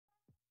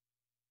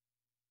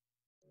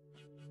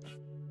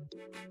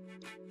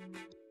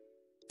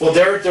Well,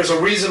 Derek, there's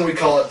a reason we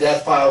call it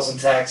Deathpiles and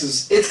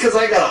Taxes. It's because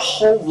I got a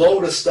whole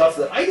load of stuff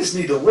that I just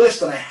need to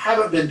list, and I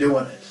haven't been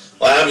doing it.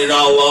 Well, Adam, you're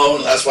not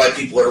alone. That's why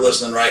people are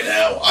listening right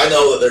now. I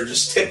know that they're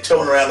just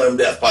tiptoeing around them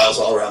death piles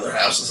all around their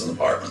houses and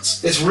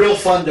apartments. It's real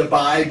fun to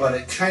buy, but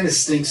it kind of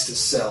stinks to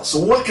sell. So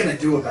what can I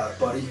do about it,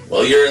 buddy?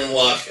 Well, you're in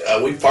luck.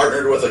 We've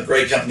partnered with a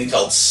great company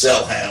called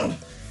Sellhound,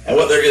 and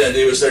what they're going to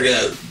do is they're going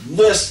to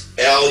list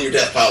all your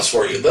death piles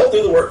for you. They'll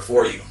do the work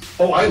for you.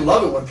 Oh, I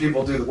love it when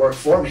people do the work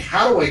for me.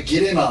 How do I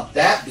get in on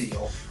that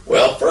deal?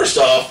 Well, first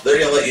off, they're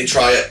going to let you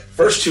try it.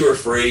 First 2 are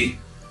free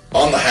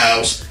on the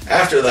house.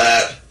 After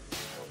that,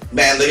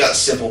 man, they got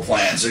simple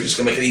plans. They're just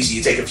going to make it easy.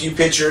 You take a few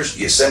pictures,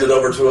 you send it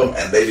over to them,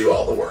 and they do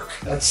all the work.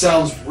 That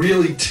sounds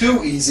really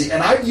too easy,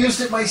 and I've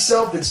used it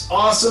myself. It's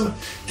awesome.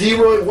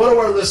 D-Roy, what do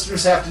our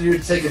listeners have to do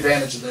to take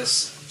advantage of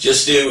this?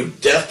 Just do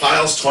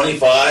Deathpiles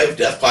 25,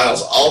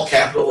 Deathpiles all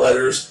capital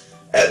letters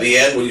at the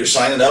end when you're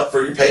signing up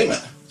for your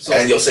payment.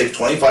 And you'll save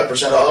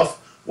 25% off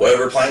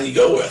whatever plan you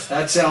go with.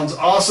 That sounds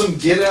awesome.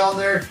 Get it on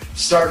there,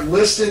 start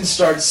listing,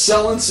 start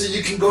selling so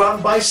you can go out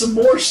and buy some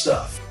more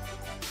stuff.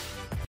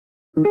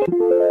 We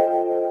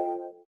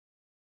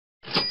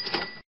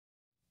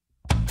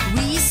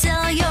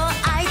sell your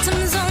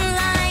items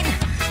online.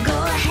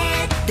 Go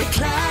ahead,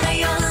 declutter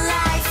your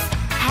life.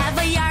 Have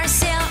a yard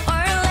sale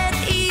or let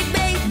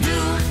eBay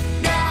do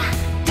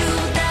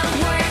the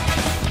work.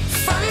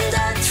 From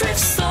the thrift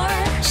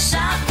store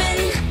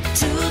shopping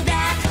to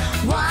that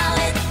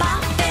wallet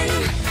popping.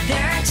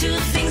 There are 2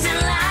 things in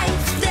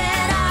life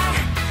that are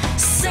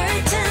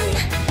certain.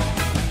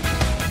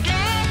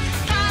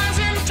 Deathpiles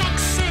in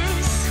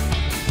Texas.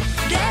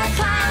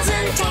 Deathpiles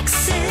in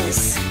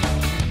Texas.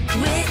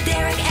 With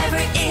Derek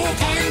Everitt and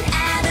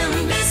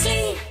Adam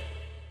Beesley.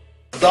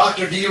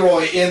 Dr.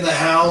 D-Roy in the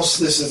house.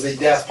 This is the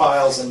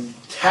Deathpiles and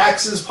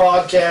Taxes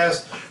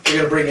podcast. We're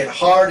going to bring it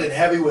hard and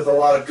heavy with a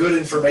lot of good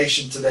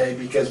information today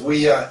because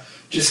we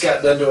just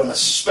got done doing a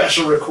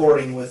special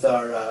recording with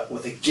our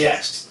with a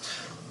guest.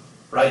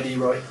 Right,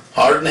 D-Roy?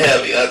 Hard and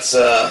heavy. That's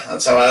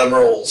how Adam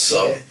rolls.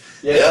 So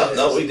yeah,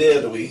 no, we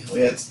did. We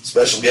had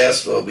special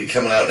guests. Will be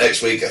coming out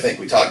next week. I think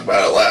we talked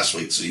about it last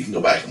week, so you can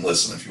go back and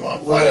listen if you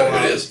want. Find out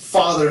what it is.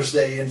 Father's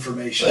Day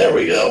information. There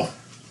we go.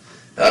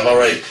 Now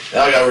I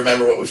got to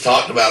remember what we've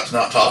talked about to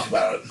not talk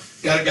about it.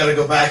 Got to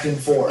go back and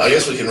forth. I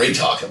guess we can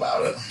re-talk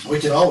about it. We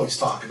can always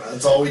talk about it.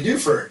 That's all we do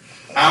for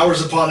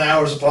hours upon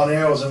hours upon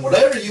hours. And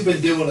whatever you've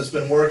been doing has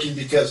been working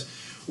because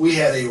we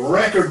had a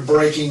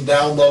record-breaking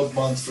download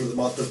month for the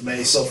month of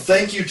May. So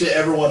thank you to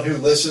everyone who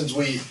listens.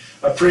 We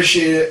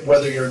appreciate it,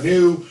 whether you're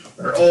new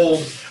or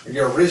old, or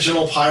you're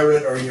original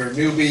pirate, or you're a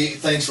newbie.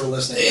 Thanks for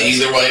listening.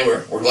 Either way,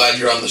 we're glad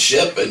you're on the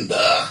ship, and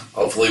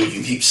hopefully we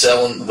can keep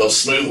selling those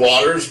smooth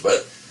waters.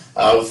 But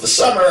with the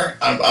summer,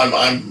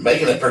 I'm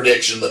making a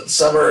prediction that the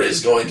summer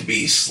is going to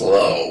be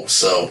slow.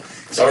 So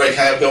it's already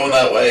kind of going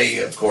that way.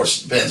 Of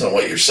course, it depends on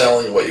what you're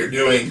selling and what you're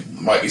doing.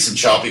 Might be some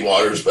choppy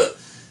waters, but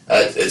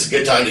it's a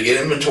good time to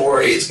get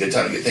inventory. It's a good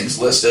time to get things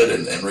listed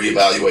and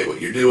reevaluate what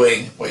you're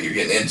doing, what you're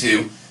getting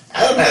into.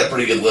 Adam had a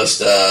pretty good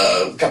list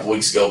a couple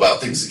weeks ago about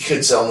things that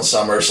could sell in the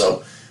summer,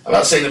 so I'm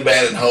not saying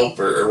abandon hope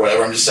or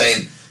whatever. I'm just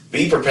saying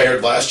be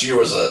prepared. Last year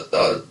was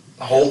a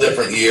whole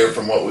different year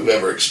from what we've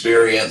ever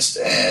experienced,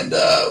 and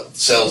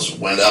sales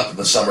went up in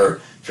the summer.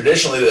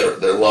 Traditionally,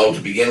 they're low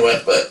to begin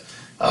with, but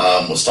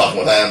was talking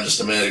with Adam just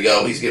a minute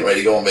ago. He's getting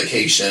ready to go on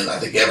vacation. I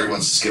think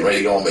everyone's just getting ready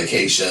to go on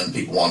vacation.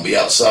 People want to be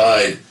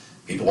outside.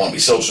 People want to be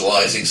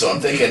socializing. So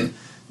I'm thinking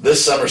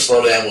this summer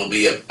slowdown will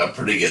be a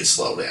pretty good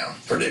slowdown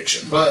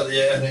prediction. But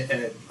yeah,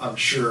 and I'm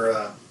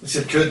sure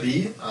it could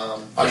be.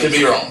 I could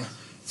be wrong.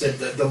 Said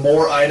the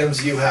more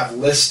items you have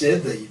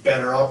listed, the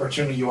better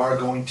opportunity you are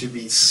going to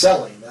be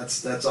selling.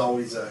 That's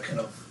always a kind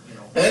of,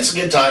 And it's a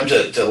good time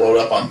to load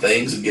up on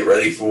things and get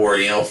ready for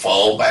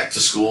fall, back to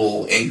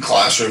school, in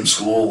classroom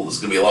school. There's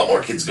going to be a lot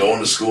more kids going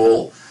to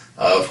school.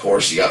 Of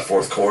course, you got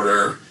fourth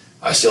quarter.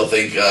 I still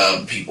think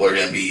people are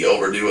going to be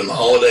overdoing the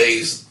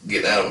holidays,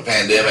 getting out of a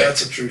pandemic.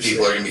 That's a true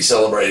People are going to be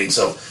celebrating.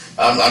 So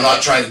I'm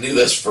not trying to do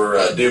this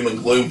for doom and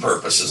gloom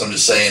purposes. I'm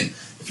just saying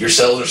if your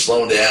sales are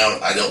slowing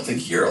down, I don't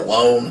think you're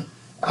alone.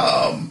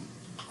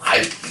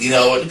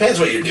 It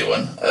depends what you're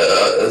doing,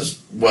 as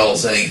well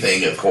as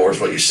anything, of course,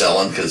 what you're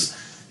selling. Because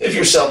if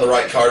you're selling the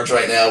right cards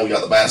right now, we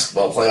got the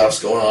basketball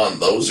playoffs going on.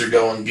 Those are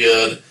going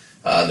good.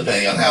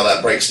 Depending on how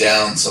that breaks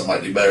down, some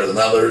might do better than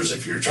others.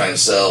 If you're trying to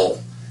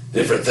sell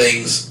different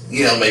things,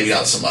 maybe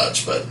not so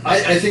much. But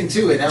I think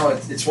too, and now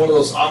it's one of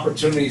those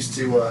opportunities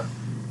to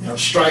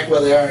strike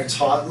while the iron's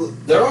hot.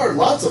 There are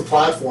lots of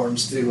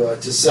platforms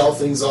to sell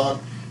things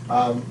on.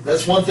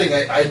 That's one thing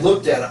I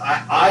looked at.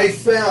 I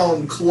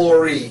found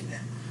chlorine.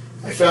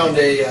 I found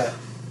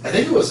I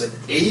think it was an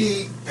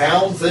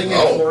 80-pound thing of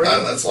chlorine.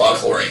 Oh, that's a lot of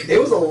chlorine. It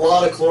was a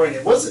lot of chlorine.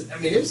 It wasn't.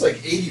 It was like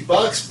 $80.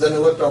 But then I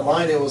looked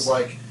online. It was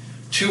like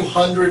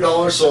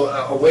 $200. So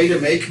a way to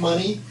make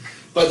money.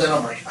 But then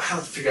I'm like, I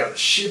have to figure out the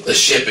shipping. The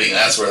shipping,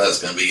 that's where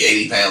that's going to be.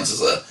 80 pounds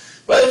is a...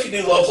 But if you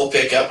do local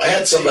pickup, I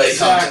had somebody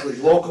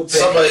local pickup.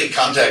 Somebody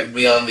contacted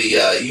me on the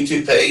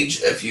YouTube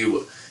page. If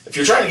you if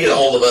you're trying to get a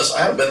hold of us,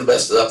 I haven't been the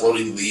best at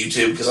uploading to the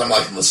YouTube because I'm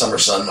like in the summer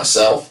sun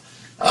myself.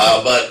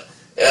 But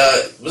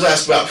was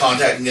asked about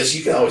contacting us.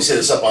 You can always hit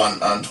us up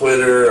on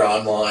Twitter,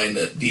 online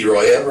at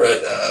Derek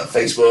Everitt,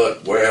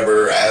 Facebook,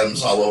 wherever.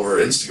 Adam's all over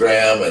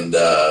Instagram and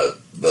the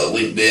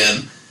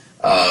LinkedIn.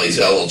 He's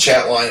got a little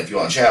chat line if you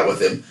want to chat with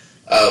him.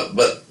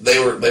 But they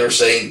were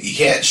saying you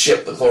can't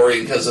ship the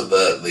chlorine because of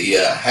the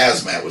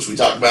hazmat, which we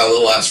talked about a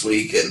little last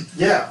week, and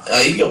you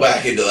can go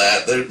back into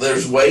that.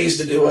 There's ways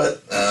to do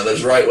it.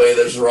 There's the right way,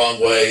 there's the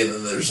wrong way, and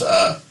then there's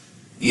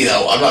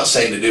I'm not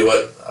saying to do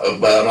it,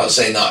 but I'm not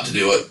saying not to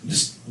do it.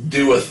 Just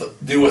do with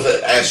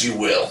it as you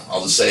will.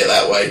 I'll just say it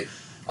that way.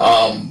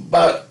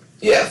 But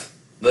yeah,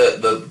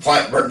 the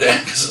plant burned down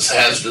because it's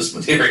hazardous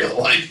material.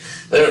 Like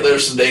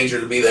there's some danger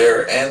to be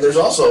there, and there's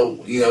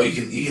also you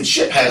can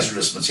ship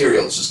hazardous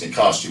material. It's just going to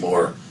cost you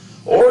more,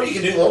 or you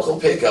can do local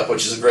pickup,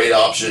 which is a great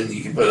option.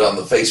 You can put it on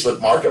the Facebook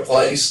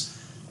Marketplace,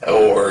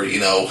 or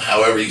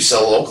however you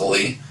sell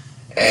locally,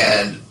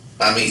 and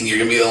I mean you're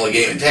going to be the only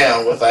game in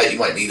town. With that, you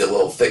might need a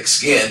little thick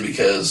skin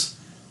because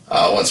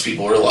once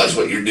people realize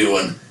what you're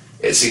doing,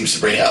 it seems to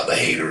bring out the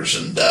haters,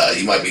 and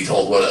you might be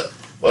told what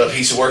a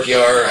piece of work you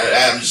are.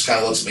 Adam just kind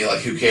of looks at me like,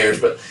 who cares?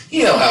 But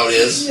you know how it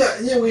is.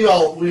 Yeah, we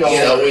all we all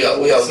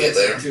get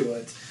there.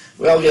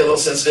 We all get a little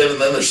sensitive,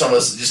 and then there's some of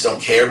us that just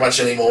don't care much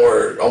anymore,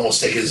 or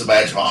almost take it as a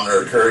badge of honor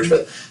or courage.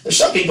 But there's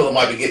some people that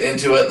might be getting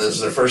into it, and this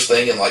is their first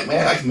thing, and like,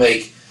 man, I can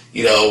make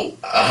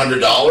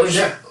 $100.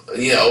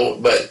 Yeah.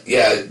 But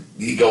yeah,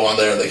 you go on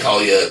there and they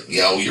call you,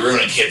 you're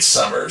ruining kids'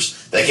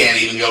 summers. They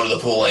can't even go to the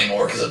pool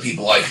anymore because of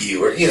people like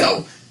you, or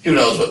who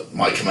knows what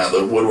might come out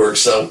of the woodwork.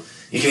 So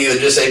you can either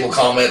disable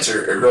comments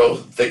or grow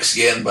thick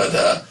skin, but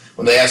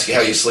when they ask you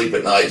how you sleep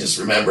at night, just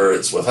remember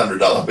it's with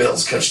 $100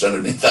 bills crushed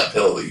underneath that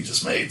pillow that you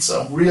just made.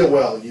 So real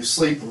well. You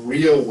sleep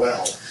real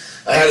well.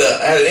 I had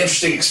an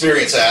interesting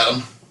experience,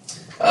 Adam.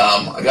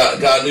 I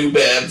got a new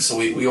bed, so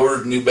we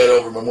ordered a new bed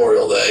over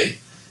Memorial Day,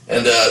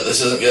 and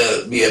this isn't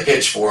going to be a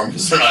pitch for them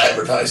because they're not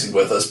advertising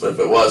with us, but if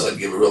it was, I'd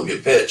give a real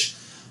good pitch.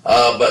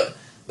 But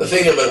the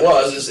thing of it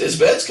is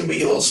beds can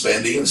be a little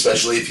spendy, and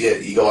especially if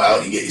you go out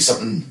and you get you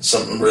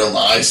something real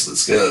nice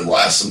that's going to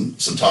last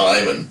some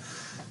time.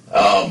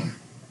 And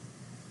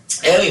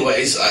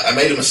anyways, I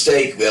made a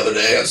mistake the other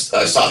day. I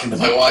was talking to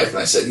my wife, and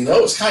I said,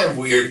 it's kind of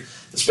weird.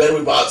 This bed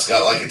we bought's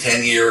got like a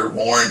 10-year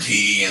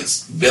warranty, and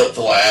it's built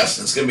to last,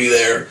 and it's going to be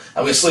there.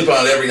 I'm going to sleep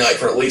on it every night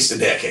for at least a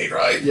decade,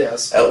 right?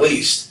 Yes. At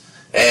least.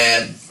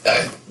 And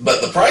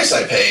but the price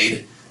I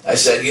paid, I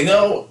said,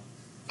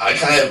 I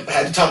kind of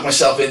had to talk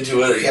myself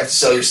into it, or you have to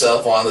sell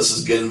yourself on, this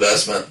is a good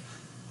investment.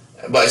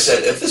 But I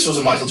said, if this was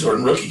a Michael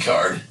Jordan rookie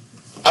card,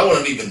 I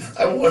wouldn't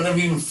have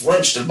even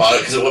flinched and bought it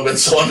because it would have been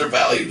so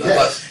undervalued. Yes.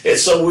 But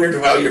it's so weird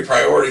how your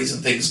priorities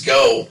and things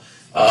go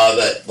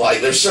that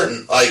like there's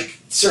certain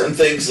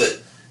things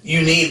that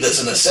you need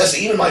that's a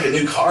necessity, even like a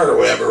new car or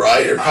whatever,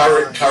 right? Or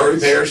car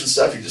repairs and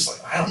stuff. You're just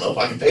like, I don't know if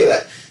I can pay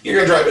that. You're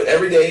going to drive it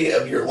every day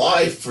of your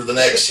life for the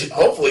next,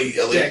 hopefully,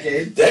 at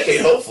least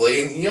decade,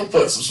 hopefully, and you'll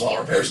put some small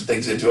repairs and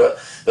things into it.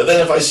 But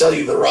then if I sell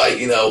you the right,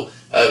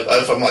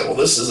 if I'm like, well,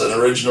 this is an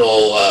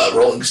original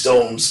Rolling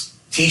Stones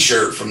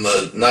T-shirt from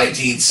the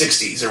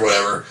 1960s or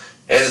whatever,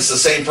 and it's the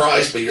same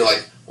price, but you're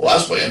like, well,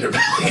 that's way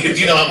undervalued.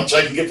 You know how much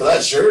I can get for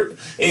that shirt?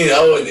 And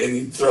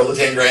you throw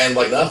the $10,000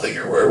 like nothing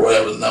or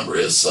whatever the number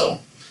is. So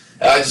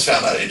I just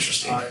found that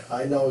interesting.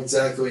 I know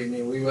exactly what you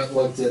mean. We went and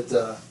looked at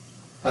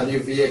a new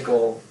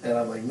vehicle, and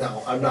I'm like,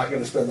 no, I'm not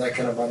going to spend that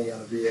kind of money on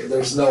a vehicle.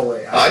 There's no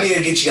way. I need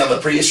to get you on the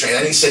Prius train.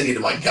 I need to send you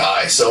to my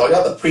guy. So I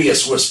got the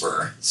Prius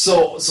Wisper.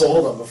 So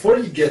hold on. Before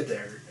you get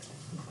there,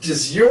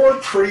 does your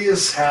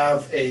Prius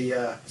have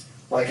a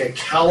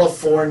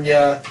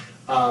California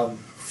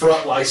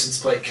front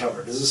license plate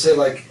cover? Does it say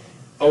like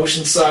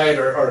Oceanside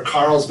or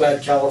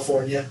Carlsbad,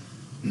 California?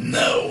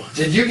 No.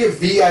 Did you get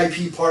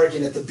VIP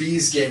parking at the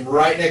Bees game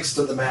right next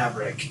to the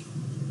Maverick?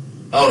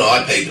 Oh, no,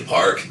 I paid to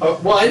park.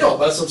 Well, I know,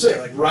 that's what I'm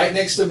saying, like right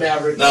next to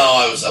Maverick. No,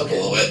 I was up a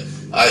little bit.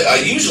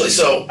 I usually,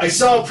 I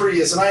saw a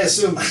Prius, and I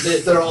assume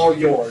that they're all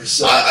yours.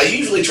 So. I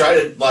usually try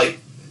to,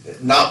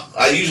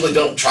 I usually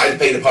don't try to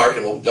pay to park,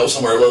 and we'll go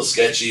somewhere a little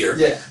sketchy.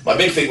 My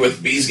big thing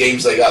with Bees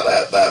games, they got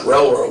that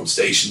railroad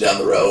station down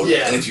the road,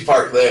 and if you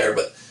park there,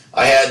 but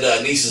I had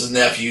nieces and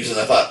nephews, and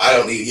I thought, I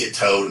don't need to get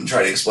towed and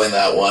try to explain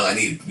that one. I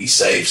need to be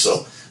safe,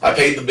 so I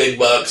paid the big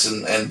bucks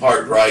and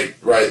parked right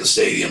at the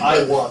stadium.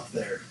 I walked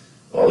there.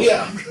 Well,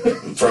 yeah,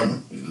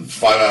 from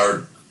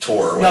 5-hour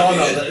tour.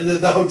 No,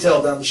 the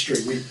hotel down the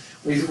street.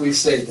 We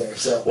stayed there.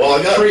 So well,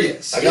 I got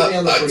Prius. I got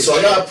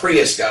a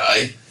Prius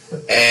guy,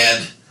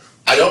 and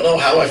I don't know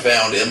how I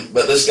found him,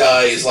 but this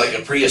guy is like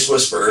a Prius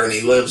Wisper, and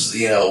he lives,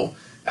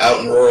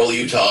 out in rural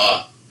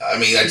Utah. I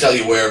mean, I tell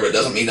you where, but it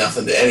doesn't mean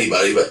nothing to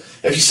anybody. But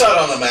if you saw it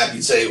on the map,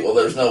 you'd say, well,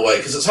 there's no way,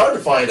 because it's hard to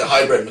find a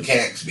hybrid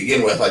mechanic to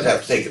begin with. I'd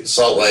have to take it to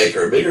Salt Lake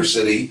or a bigger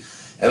city.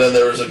 And then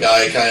there was a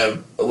guy kind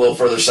of a little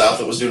further south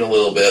that was doing a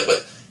little bit,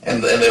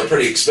 and they were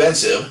pretty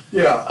expensive.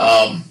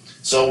 Yeah.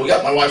 So we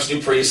got my wife's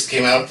new Prius that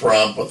came out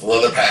front with the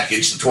leather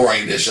package, the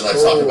touring edition I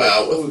talked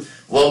about, with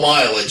low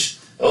mileage.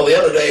 Well, the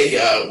other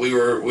day we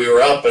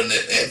were up and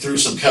it threw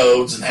some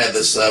codes and had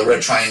this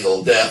red triangle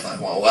of death. And I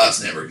thought, well,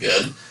 that's never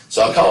good.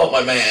 So I call up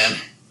my man,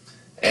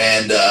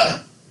 and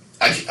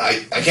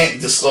I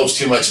can't disclose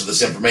too much of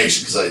this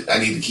information because I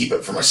need to keep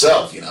it for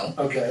myself, you know.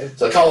 Okay.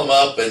 So I call him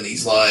up, and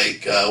he's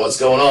like, what's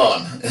going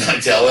on? And I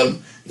tell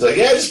him, he's like,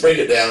 yeah, just bring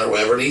it down or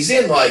whatever. And he's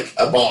in, like,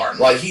 a barn.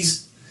 Like,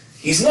 he's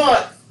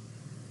not,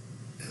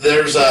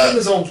 there's He's in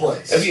his own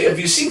place. Have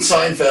you seen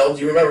Seinfeld?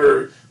 You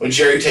remember when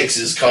Jerry takes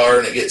his car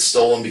and it gets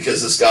stolen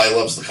because this guy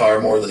loves the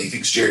car more than he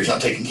thinks Jerry's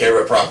not taking care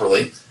of it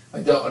properly? I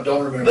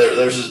don't remember.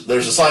 There's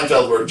a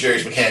Seinfeld where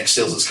Jerry's mechanic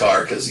steals his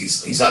car because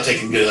he's not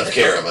taking good enough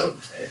care of it.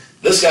 Okay.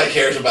 This guy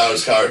cares about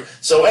his car.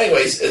 So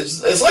anyways,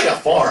 it's like a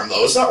farm,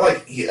 though. It's not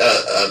like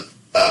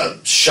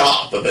a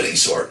shop of any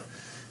sort.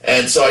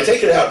 And so I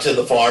take it out to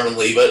the farm and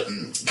leave it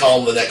and call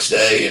him the next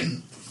day.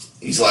 And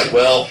he's like,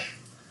 well,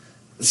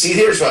 see,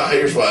 here's what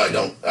I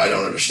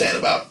don't understand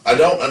about. I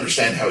don't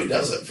understand how he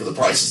does it for the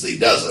prices that he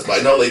does it. But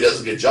I know that he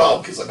does a good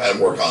job because I've had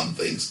him work on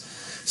things.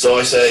 So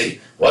I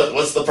say,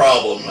 what's the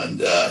problem?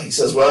 And he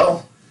says,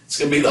 well, it's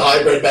going to be the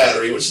hybrid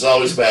battery, which is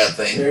always a bad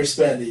thing. They're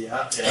spendy,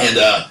 yeah.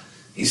 And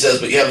he says,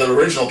 but you have the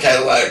original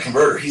catalytic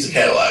converter. He's a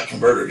catalytic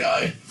converter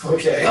guy.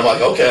 Okay. And I'm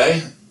like,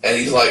 okay. And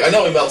he's like, I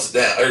know he melts it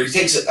down, or he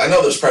takes it. I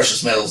know there's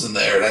precious metals in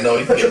there, and I know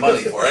he can get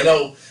money for it. I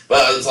know,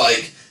 but it's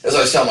like, as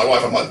I was telling my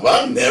wife, I'm like,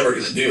 well, I'm never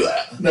going to do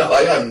that. No.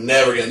 Like, I'm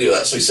never going to do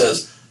that. So he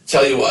says,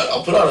 tell you what,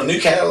 I'll put on a new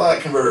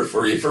catalytic converter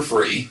for you for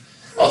free.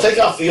 I'll take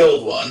off the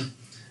old one,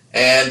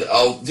 and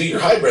I'll do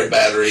your hybrid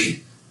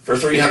battery for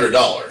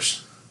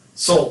 $300.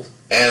 Sold.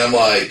 And I'm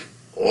like,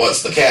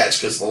 what's the catch?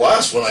 Because the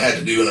last one I had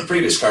to do in a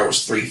previous car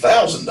was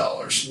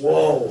 $3,000.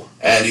 Whoa.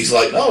 And he's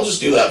like, no, I'll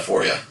just do that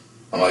for you.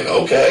 I'm like,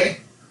 okay.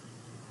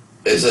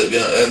 Is it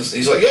gonna? And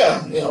he's like,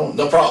 yeah,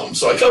 no problem.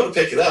 So I go to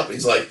pick it up. And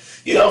he's like,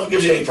 if it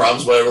gives you any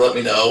problems, whatever, let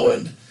me know.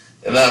 And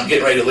then I'm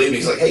getting ready to leave. And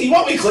he's like, hey, you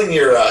want me to clean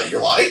your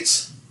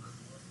lights?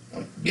 I'm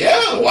like,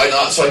 yeah, why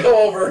not? So I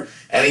go over,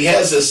 and he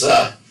has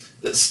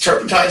this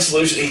turpentine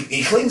solution.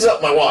 He cleans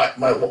up my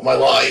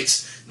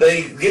lights.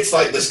 Then he gets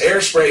like this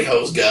air spray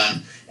hose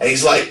gun. And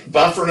he's like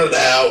buffering it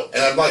out,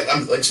 and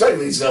I'm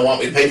expecting he's going to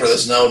want me to pay for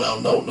this.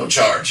 No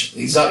charge.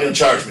 He's not going to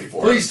charge me for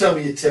it. Please tell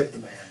me you tipped the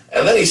man.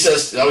 And then he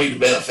says, you've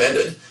been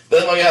offended.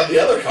 Then we have the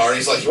other car, and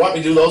he's like, you want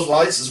me to do those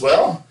lights as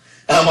well?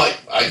 And I'm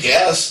like, I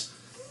guess.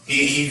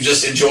 He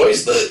just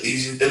enjoys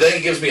and then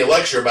he gives me a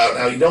lecture about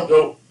how you don't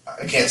go,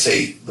 I can't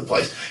say the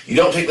place, you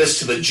don't take this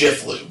to the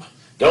Jiff Lube.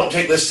 Don't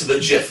take this to the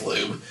Jiff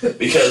Lube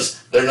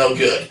because they're no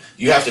good.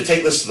 You have to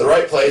take this to the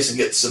right place and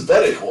get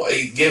synthetic oil.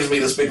 He gives me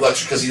this big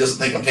lecture because he doesn't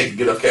think I'm taking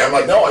good enough care. I'm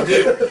like, no, I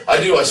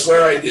do. I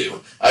swear I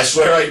do.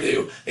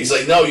 He's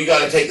like, no, you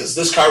got to take this.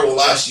 This car will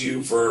last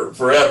you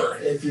forever.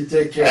 If you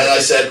take care. And I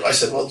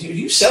said, well, dude, are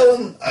you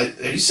selling cars?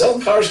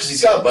 Because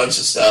he's got a bunch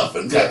of stuff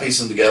and kind of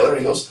piecing them together. And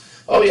he goes,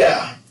 oh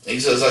yeah. And he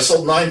says, I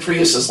sold 9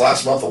 Priuses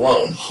last month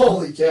alone.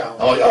 Holy cow.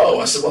 I'm like, oh.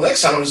 I said, well,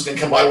 next time I'm just going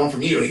to come buy one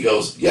from you. And he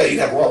goes, yeah, you'd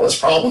have a lot less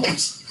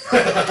problems.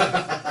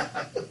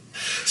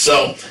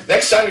 So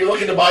next time you're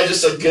looking to buy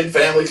just a good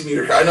family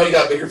commuter car, I know you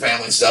got bigger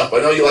family stuff, but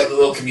I know you like the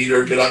little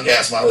commuter, good on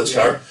gas mileage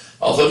car.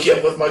 I'll hook you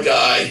up with my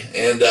guy,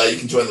 and you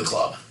can join the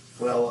club.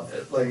 Well,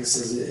 like I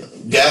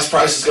said, gas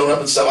prices going up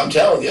and stuff. I'm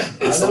telling you,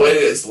 it's the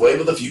wave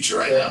of the future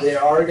right now. They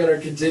are going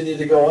to continue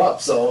to go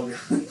up. So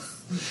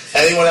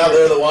anyone out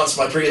there that wants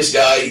my Prius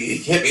guy, you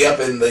hit me up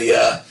and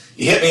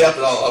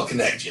I'll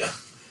connect you.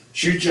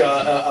 Shoot you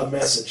a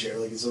message here.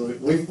 Like, so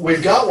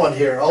we've got one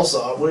here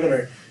also. We're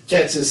going to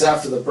catch this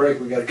after the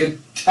break. We got a good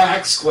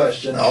tax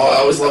question. Oh, I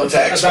always love a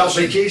tax about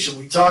question. Vacation.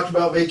 We talked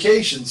about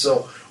vacation,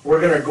 so we're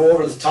going to go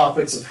over the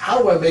topics of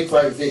how do I make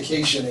my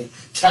vacation a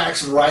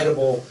tax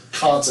writable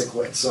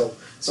consequence.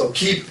 So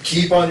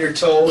keep on your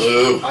toes.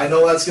 Ooh. I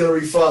know that's going to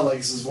be fun. Like,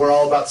 this is, we're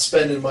all about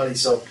spending money,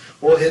 so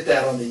we'll hit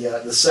that on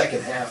the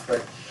second half. But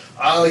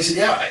like I said,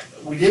 yeah,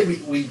 we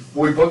did. We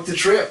booked the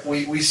trip.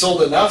 We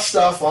sold enough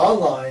stuff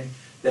online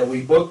that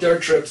we booked our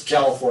trip to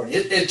California.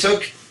 It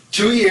took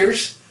 2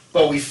 years,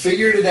 but we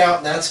figured it out,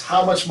 and that's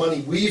how much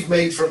money we've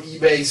made from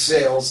eBay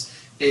sales.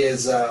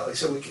 Is like I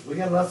said, we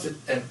got enough,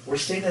 and we're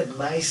staying at a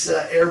nice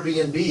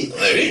Airbnb.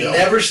 There you go.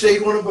 Never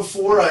stayed one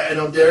before. I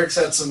know Derek's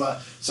had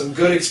some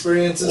good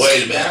experiences.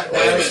 Wait a minute.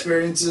 Bad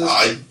experiences.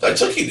 I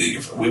took you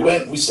to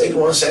we stayed in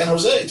one in San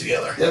Jose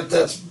together.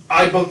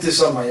 I booked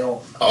this on my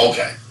own.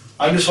 Okay.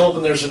 I'm just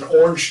hoping there's an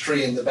orange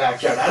tree in the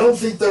backyard. I don't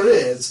think there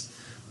is,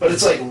 but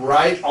it's like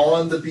right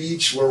on the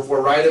beach. We're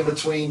right in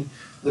between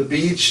the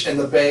beach and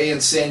the bay in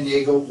San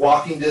Diego,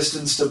 walking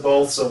distance to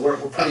both, so we're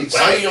pretty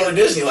excited. How are you going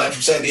to Disneyland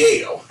from San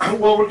Diego?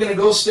 Well, we're going to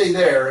go stay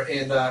there,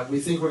 and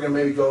we think we're going to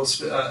maybe go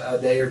a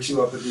day or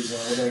two up at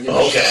Disneyland. We're going to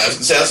Okay, I was going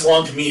to say that's a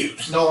long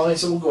commute. No,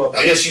 so we'll go up.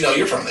 I guess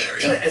you're from the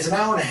area. It's an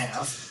hour and a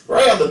half.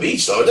 Right on the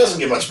beach, though. It doesn't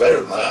get much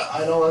better than that.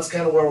 I know, that's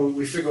kind of where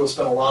we figure we'll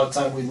spend a lot of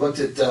time. We looked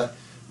at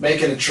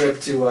making a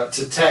trip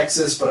to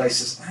Texas, but I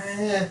says,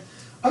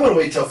 I'm going to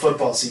wait till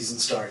football season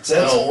starts.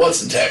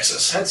 What's in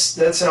Texas?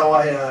 That's how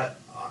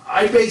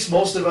I base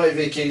most of my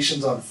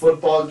vacations on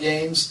football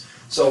games.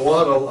 So we'll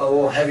have a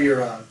little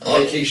heavier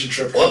vacation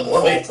trip. Let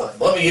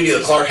me give you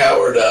the Clark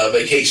Howard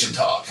vacation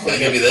talk. Can I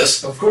give you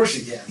this? Of course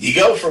you can. You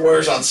go for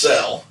where's on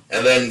sale,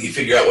 and then you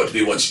figure out what to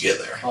do once you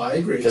get there. Oh, I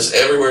agree. Because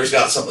everywhere's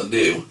got something to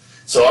do.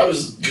 So I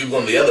was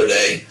Googling the other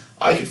day,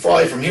 I could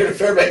fly from here to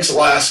Fairbanks,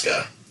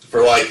 Alaska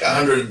for like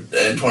 $120.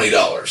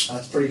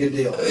 That's a pretty good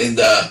deal. And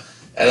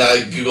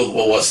I Googled,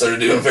 well, what's there to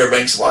do in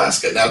Fairbanks,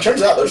 Alaska? Now, it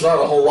turns out there's not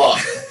a whole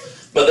lot.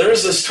 But there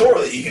is this tour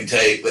that you can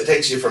take that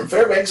takes you from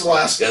Fairbanks,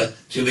 Alaska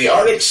to the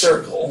Arctic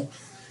Circle.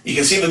 You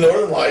can see the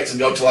Northern Lights and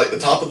go to like the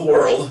top of the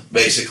world,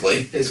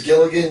 basically. Is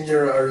Gilligan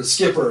your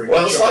skipper?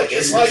 Well, it's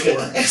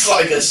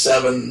like a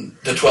 7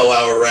 to 12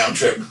 hour round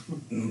trip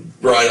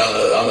ride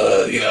on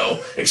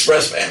a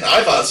express van.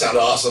 I thought it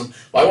sounded awesome.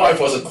 My wife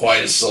wasn't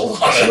quite as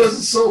sold on it. She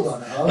wasn't sold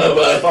on it, huh?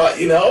 But I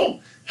thought,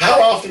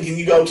 how often can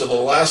you go to the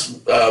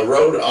last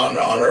road on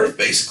Earth,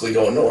 basically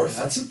going north?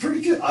 That's a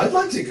pretty good. I'd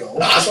like to go.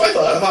 That's what I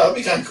thought. I thought it'd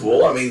be kind of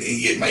cool. I mean,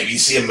 maybe you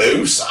see a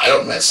moose. I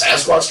don't know.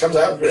 Sasquatch comes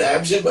out and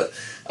grabs you. But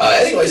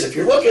anyways, if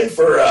you're looking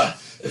for and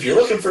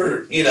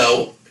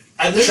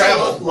there's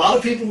travel, a lot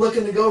of people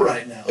looking to go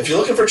right now. If you're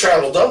looking for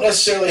travel, don't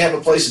necessarily have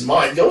a place in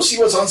mind. Go see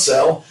what's on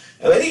sale,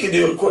 and then you can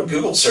do a quick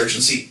Google search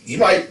and see. You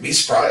might be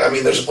surprised. I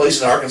mean, there's a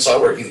place in Arkansas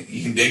where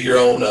you can dig your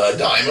own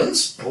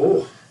diamonds.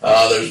 Oh.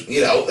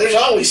 There's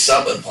always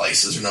something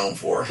places are known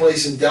for. A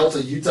place in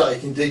Delta, Utah, you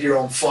can dig your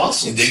own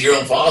fossils. You dig your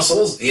own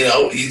fossils. You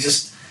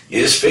just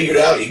figure it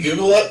out. You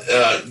Google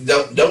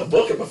it. Don't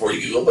book it before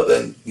you Google, but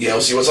then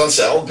see what's on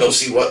sale. Go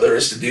see what there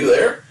is to do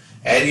there,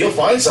 and you'll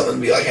find something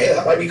and be like, hey,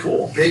 that might be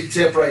cool. Big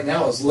tip right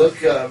now is look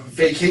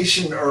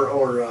vacation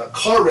or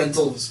car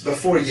rentals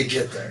before you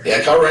get there.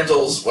 Yeah, car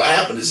rentals. What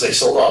happened is they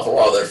sold off a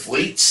lot of their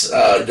fleets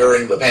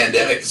during the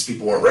pandemic because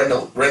people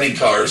weren't renting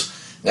cars.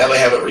 Now they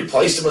haven't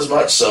replaced them as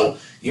much, so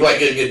you might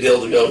get a good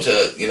deal to go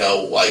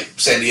to, like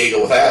San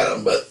Diego with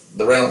Adam, but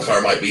the rental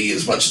car might be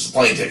as much as the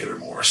plane ticket or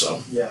more.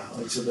 So yeah,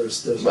 so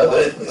there's. But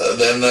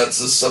then that's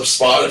a sub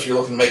spot if you're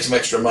looking to make some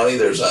extra money.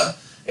 There's a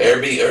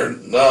Airbnb, or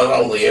not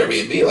only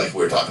Airbnb like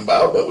we were talking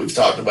about, but we've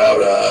talked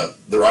about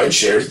the ride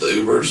shares, the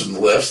Ubers and the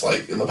Lyfts,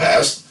 like in the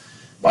past.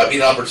 Might be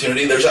an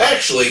opportunity. There's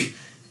actually,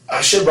 I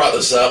should have brought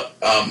this up.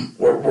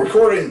 We're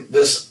recording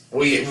this.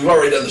 We've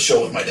already done the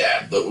show with my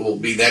dad, but it will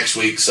be next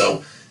week.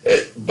 So.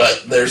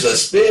 But there's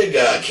this big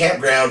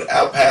campground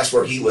out past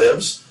where he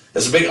lives.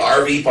 There's a big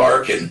RV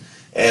park, and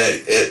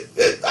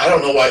I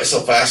don't know why it's so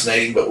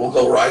fascinating, but we'll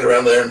go right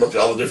around there and look at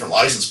all the different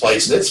license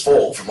plates, and it's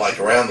full from like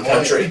around the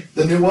country.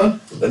 The new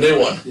one? The new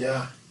one.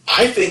 Yeah.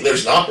 I think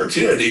there's an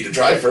opportunity to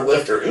drive for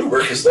Lyft or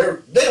Uber because they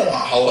don't want to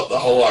haul up the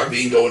whole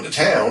RV and go into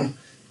town.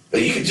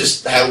 But you could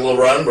just have a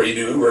little run where you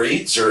do Uber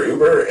Eats or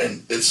Uber,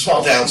 and it's a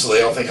small town, so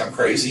they all think I'm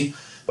crazy.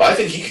 But I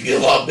think you could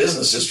get a lot of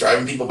business just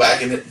driving people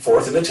back and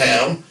forth into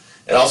town.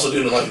 And also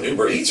doing like an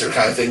Uber Eats or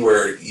kind of thing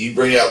where you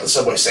bring out the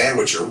Subway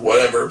sandwich or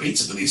whatever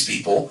pizza to these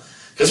people.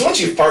 Because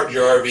once you've parked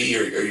your RV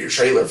or your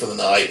trailer for the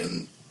night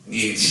and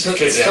it's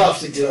tough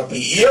to get up.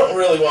 You don't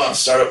really want to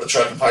start up the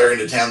truck and fire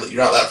into town that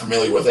you're not that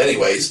familiar with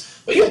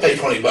anyways. But you'll pay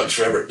 $20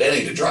 for Everett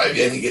Denny to drive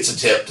you, and he gets a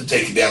tip to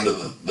take you down to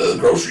the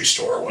grocery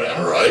store or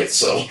whatever, right?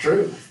 So that's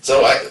true.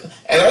 So I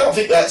don't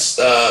think that's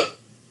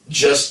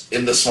just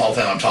in the small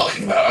town I'm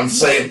talking about. I'm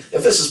saying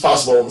if this is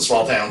possible in the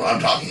small town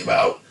I'm talking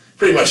about,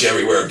 pretty much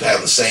everywhere to have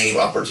the same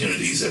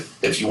opportunities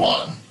if you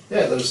want them.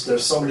 Yeah,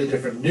 there's so many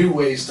different new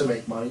ways to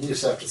make money. You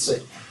just have to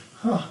say,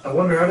 I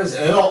wonder how it is.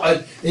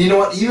 And you know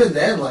what? Even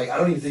then, like I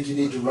don't even think you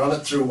need to run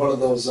it through one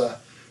of those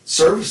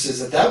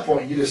services. At that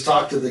point, you just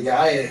talk to the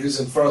guy who's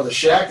in front of the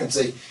shack and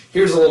say,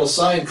 "Here's a little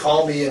sign.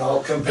 Call me, and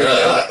I'll come pick it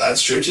up."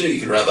 That's true too.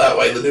 You can run that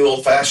way, the new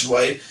old-fashioned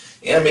way.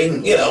 Yeah, I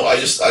mean, I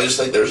just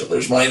think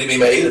there's money to be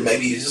made, and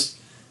maybe you just.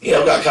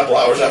 Got a couple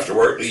hours after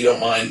work that you don't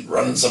mind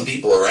running some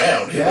people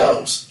around. Who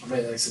knows? I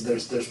mean, like I said,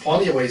 there's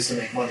plenty of ways to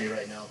make money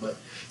right now. But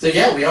so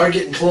yeah, we are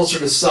getting closer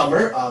to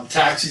summer.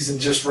 Tax season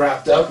just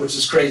wrapped up, which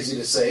is crazy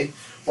to say.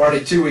 We're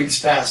already 2 weeks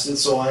past it,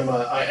 so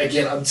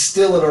I'm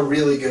still in a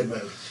really good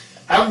mood.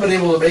 I haven't been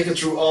able to make it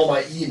through all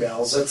my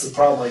emails. That's the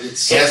problem. I get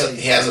so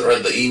he hasn't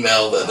read the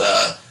email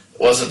that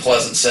wasn't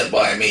pleasant sent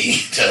by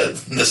me to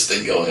this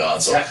thing going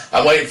on. So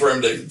I'm waiting for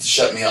him to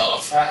shut me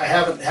off. I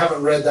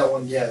haven't read that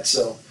one yet.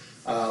 So.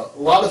 A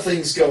lot of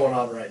things going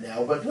on right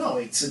now, but no,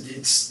 it's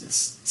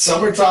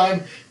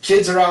summertime.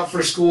 Kids are out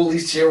for school. At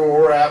least here where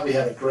we're at, we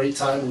had a great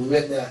time. We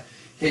went and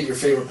hit your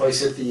favorite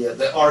place, hit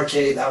the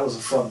arcade. That was a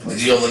fun place.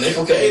 Did you go to the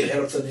Nickelcade? Hit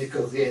up the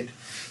Nickelcade.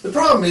 The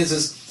problem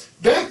is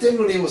back then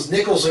when it was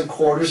nickels and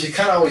quarters, you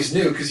kind of always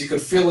knew because you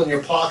could feel in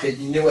your pocket.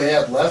 You knew what you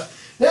had left.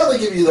 Now they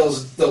give you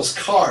those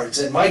cards,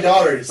 and my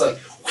daughter is like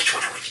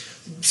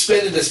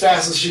spend it as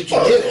fast as she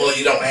can get it. Well,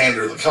 you don't hand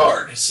her the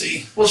card,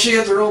 see? Well, she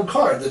has her own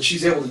card that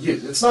she's able to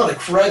use. It's not a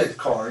credit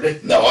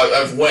card. No,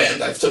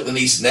 I've took the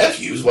niece and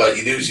nephews. What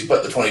you do is you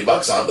put the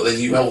 $20 on, but then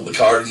you hold the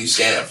card and you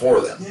scan it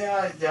for them.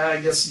 Yeah, I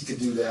guess you could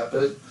do that,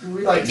 but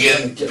we like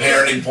Again, to get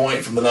parenting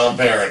point from the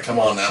non-parent. Come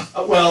on now.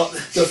 Well,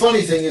 the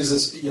funny thing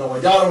is, my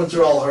daughter went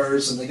through all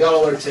hers, and they got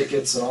all their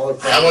tickets and all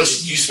their. How much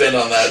did you spend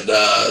on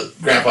that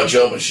Grandpa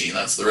Joe machine?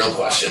 That's the real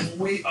question.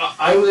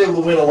 I was able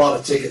to win a lot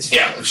of tickets.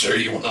 Yeah, I'm sure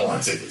you won a lot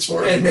of tickets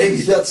for it. And maybe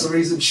that's the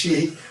reason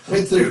she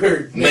went through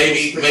her.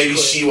 Maybe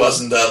she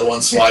wasn't the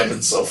one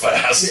swiping so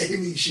fast.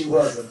 Maybe she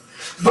wasn't.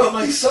 But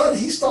my son,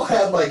 he still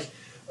had like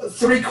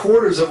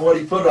 3/4 of what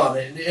he put on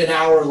it an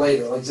hour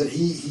later. Like I said,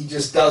 he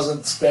just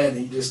doesn't spend.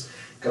 He just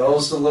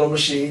goes to the little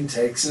machine,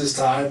 takes his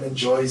time,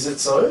 enjoys it.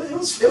 So it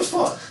was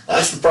fun.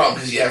 That's the problem,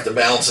 because you have to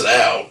balance it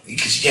out,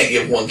 because you can't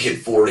give one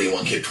kid 40 and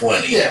one kid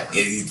 20. Yeah.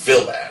 You'd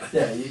feel bad.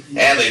 Yeah.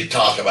 And they'd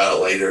talk about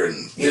it later,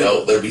 and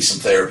there'd be some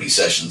therapy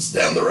sessions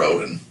down the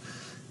road. And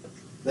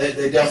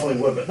They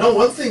definitely would. But no,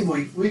 one thing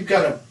we've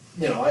got to,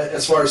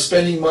 as far as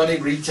spending money,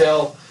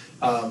 retail,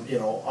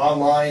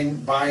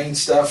 online buying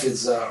stuff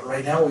is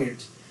right now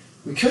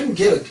we couldn't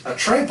get a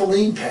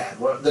trampoline pad.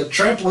 The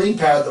trampoline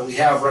pad that we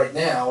have right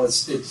now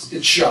it's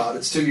shot.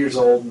 It's 2 years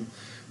old, and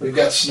we've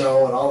got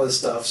snow and all this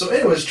stuff. So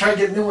anyways, trying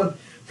to get a new one.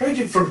 Trying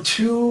to get from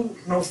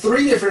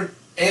 3 different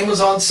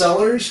Amazon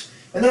sellers.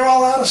 And they're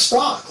all out of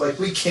stock. Like,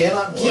 we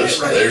cannot get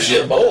it right there's now.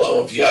 your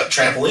bolo. If you got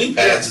trampoline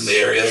pads in the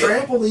area.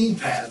 Trampoline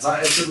pads.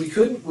 I said we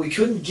couldn't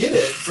get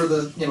it for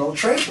the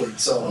trampoline.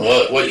 So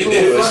what you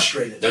do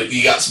is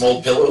you got some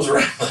old pillows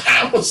around the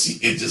house. You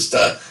could just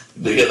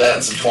get that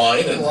and some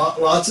twine and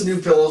lots of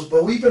new pillows.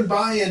 But we've been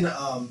buying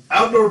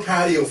outdoor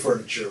patio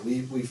furniture.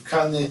 We've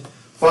kind of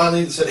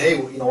finally said, hey,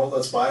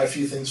 let's buy a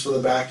few things for the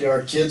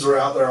backyard. Kids were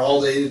out there all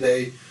day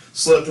today,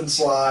 slip and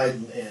slide,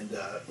 and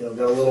got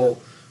a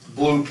little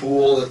blue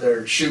pool that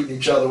they're shooting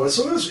each other with.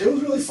 So it was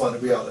really fun to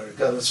be out there.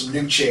 Got some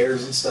new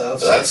chairs and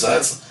stuff. That's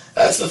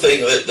the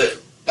thing,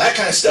 that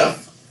kind of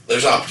stuff.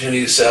 There's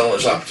opportunity to sell, and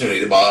there's opportunity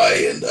to buy,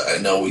 and I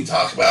know we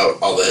talk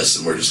about all this,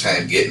 and we're just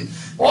kind of getting.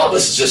 A lot of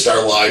this is just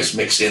our lives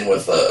mixed in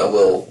with a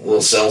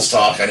little sales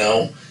talk. I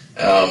know.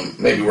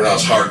 Maybe we're not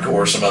as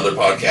hardcore as some other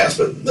podcasts,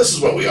 but this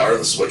is what we are.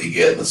 This is what you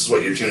get. This is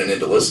what you're tuning in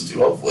to listen to.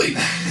 Hopefully,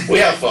 we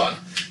have fun.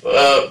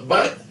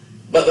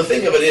 But the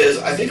thing of it is,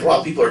 I think a lot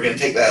of people are going to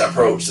take that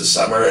approach this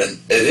summer, and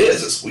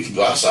we can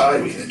go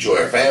outside, we can enjoy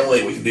our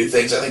family, we can do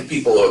things. I think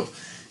people have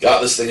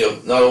got this thing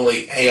of not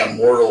only, hey, I'm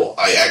mortal,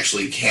 I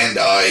actually can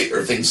die,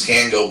 or things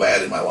can go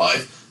bad in my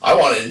life. I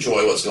want to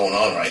enjoy what's going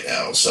on right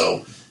now.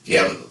 So if you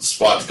have a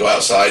spot to go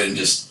outside and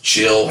just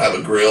chill, have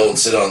a grill, and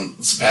sit on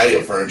some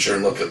patio furniture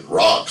and look at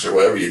rocks or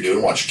whatever you're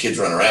doing, watch your kids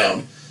run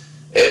around,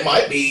 it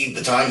might be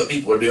the time that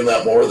people are doing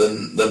that more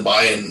than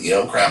buying,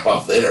 crap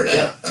off the internet.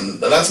 Yeah. And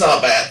that's not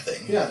a bad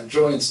thing. Yeah,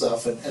 enjoying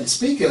stuff. And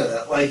speaking of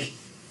that,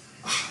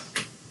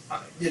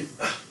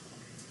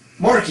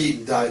 Mark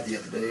Eaton died the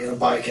other day in a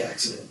bike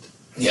accident.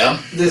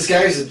 Yeah. This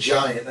guy's a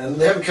giant, and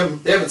they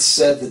haven't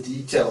said the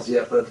details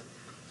yet, but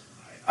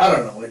I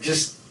don't know.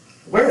 Just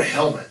wear a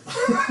helmet.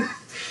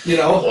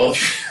 Well,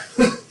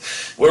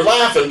 we're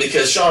laughing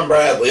because Sean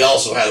Bradley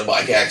also had a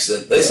bike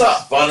accident. It's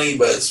not funny,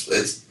 but it's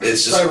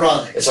just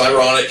ironic. It's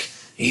ironic.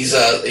 He was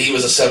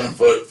a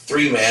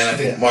 7'3" man. I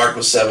think Mark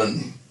was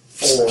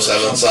 7'4",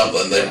 7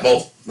 something. They're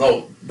both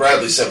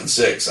Bradley's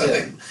 7'6", I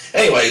think.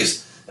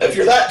 Anyways, if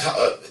you're that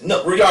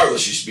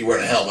regardless, you should be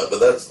wearing a helmet. But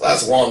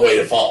that's a long way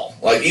to fall.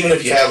 Like, even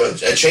if you have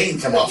a chain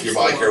come off your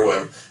bike or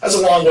whatever, that's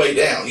a long way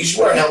down. You should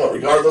wear a helmet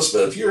regardless.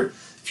 But if you're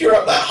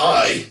up that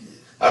high.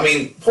 I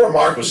mean, poor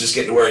Mark was just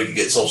getting to where he could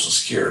get Social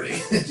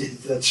Security.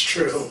 That's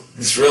true.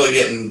 He's really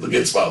getting the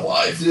good spot of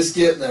life. Just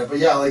getting there. But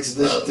yeah, like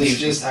this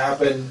just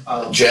happened.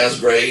 Jazz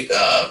great,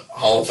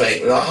 Hall of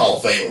Fame, not Hall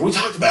of Fame. We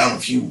talked about him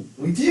a few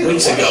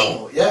weeks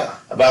ago. Yeah.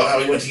 About how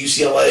he went to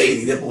UCLA and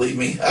he didn't believe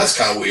me. That's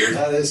kind of weird.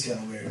 That is kind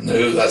of weird.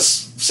 No, that's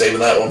saving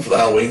that one for the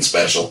Halloween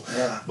special.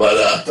 Yeah.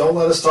 But don't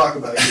let us talk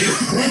about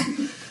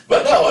you.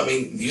 But no, I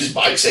mean, use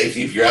bike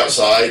safety if you're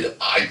outside.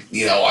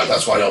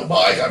 That's why I don't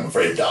bike. I'm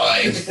afraid of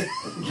dying.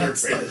 You're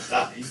afraid of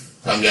dying.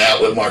 I'm going to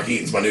outlive Mark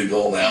Eaton's my new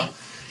goal now.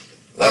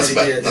 That's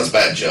a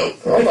bad joke.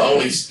 Oh no,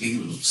 he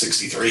was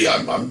 63.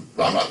 I'm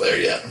not there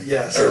yet.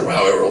 Yes. Or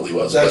however old he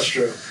was. That's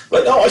true.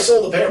 But no, I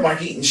sold a pair of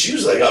Mark Eaton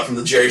shoes that I got from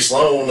the Jerry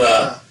Sloan.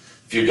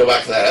 If you go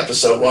back to that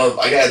episode,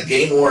 I got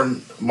game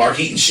worn Mark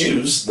Eaton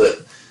shoes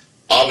that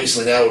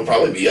obviously now would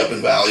probably be up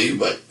in value,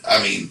 but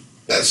I mean,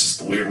 that's just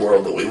the weird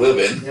world that we live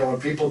in. Yeah,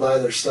 when people die,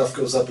 their stuff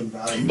goes up in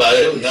value. But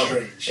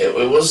strange.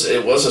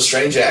 It was a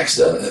strange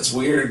accident, and it's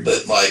weird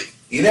that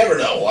you never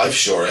know. Life's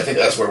short. I think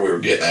that's where we were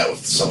getting at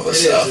with some of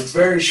this stuff. It's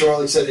very short.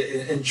 Like I said,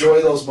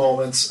 enjoy those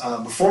moments.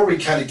 Before we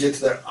kind of get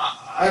to that,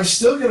 I'm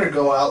still going to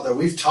go out there.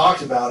 We've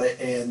talked about it,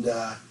 and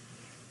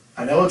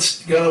I know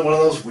it's one of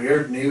those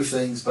weird new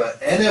things,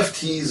 but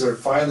NFTs are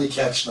finally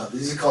catching up.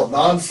 These are called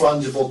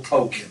non-fungible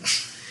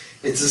tokens.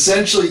 It's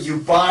essentially you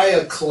buy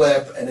a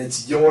clip and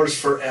it's yours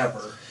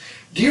forever.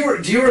 Do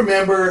you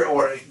remember,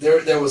 or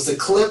there was the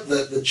clip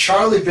that the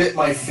Charlie bit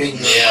my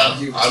finger Yeah, on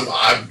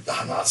YouTube.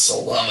 I'm not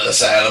sold on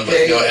this, Adam,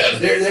 Okay, but go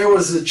ahead. There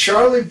was the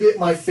Charlie bit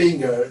my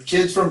finger,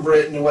 kids from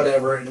Britain or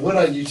whatever, and it went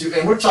on YouTube,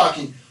 and we're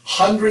talking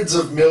hundreds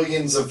of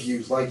millions of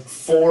views, like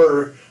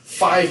 500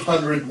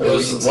 It million.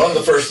 was one of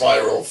the first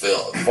viral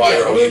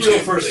YouTube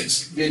first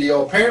things.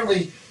 video.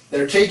 Apparently,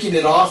 they're taking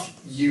it off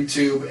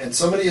YouTube, and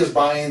somebody is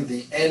buying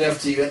the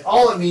NFT, and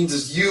all it means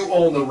is you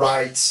own the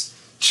rights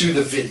to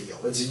the video.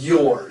 It's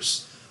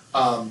yours.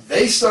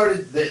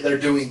 They're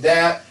doing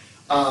that.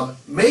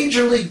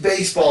 Major League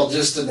Baseball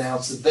just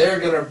announced that they're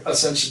going to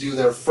essentially do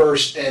their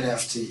first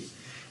NFT.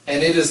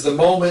 And it is the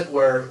moment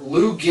where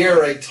Lou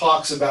Gehrig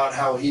talks about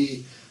how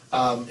he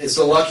is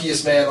the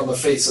luckiest man on the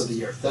face of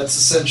the earth. That's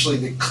essentially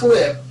the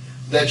clip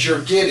that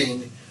you're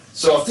getting.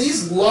 So if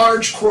these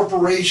large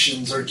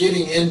corporations are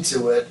getting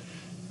into it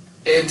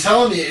and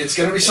telling you it's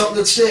going to be something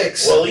that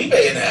sticks. Well,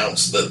 eBay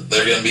announced that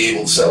they're going to be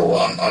able to sell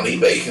on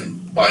eBay. You can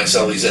buy and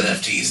sell these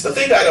NFTs. The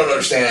thing I don't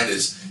understand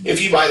is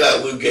if you buy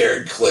that Lou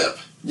Gehrig clip,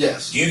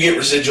 yes, do you get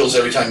residuals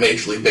every time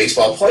Major League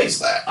Baseball plays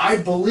that? I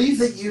believe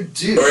that you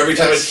do. Or every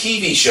time a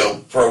TV show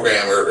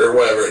program or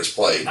whatever it's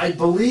played? I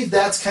believe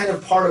that's kind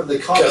of part of the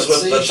Because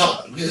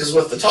compensation.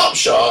 with the top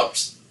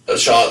shots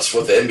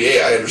with the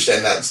NBA, I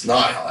understand that's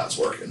not how that's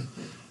working.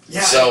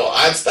 Yeah. So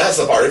that's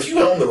the part. If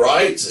you own the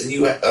rights and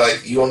you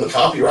own the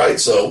copyright,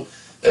 so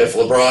if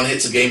LeBron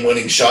hits a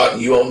game-winning shot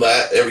and you own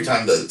that every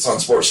time that it's on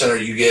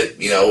SportsCenter, you get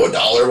 $1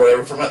 or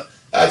whatever from it.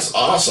 That's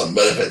awesome.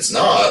 But if it's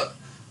not,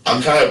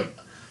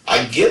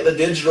 I get the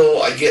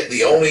digital. I get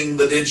the owning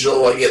the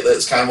digital. I get that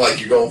it's kind of like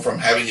you're going from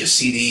having a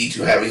CD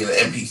to having an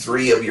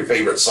MP3 of your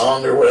favorite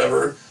song or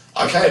whatever.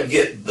 I kind of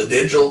get the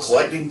digital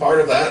collecting part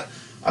of that.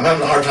 I'm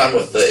having a hard time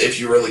with the if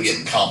you're really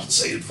getting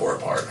compensated for a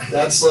part.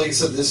 That's like I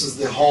said. This is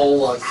the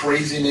whole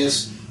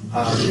craziness.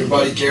 Your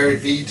buddy Gary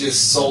Vee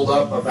just sold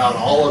up about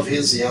all of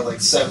his. He had like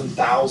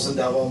 7,000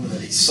 of them that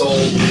he sold.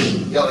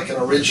 You got like an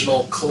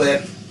original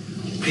clip,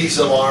 piece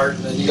of art,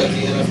 and then you got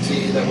the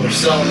NFT that we're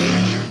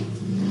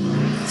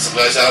selling. Some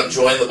guys out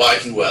enjoying the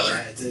Viking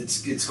weather.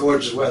 It's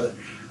gorgeous weather.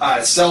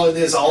 Selling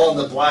this all on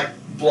the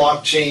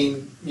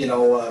blockchain,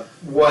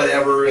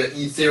 whatever.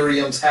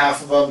 Ethereum's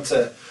half of them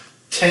to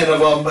 10 of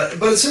them,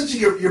 but essentially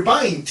you're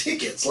buying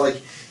tickets. Like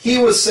he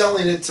was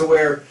selling it to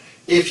where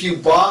if you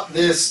bought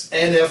this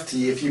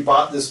NFT, if you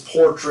bought this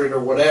portrait or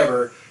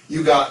whatever,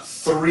 you got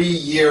 3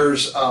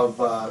 years of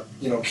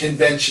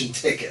convention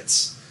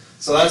tickets.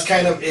 So that's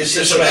kind of it's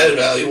just some added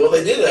value. Well,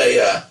 they did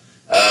a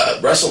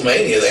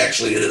WrestleMania. They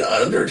actually did an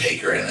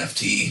Undertaker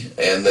NFT,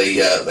 and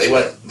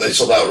they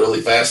sold out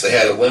really fast. They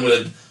had a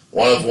limited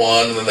one of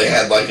one, and then they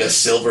had like a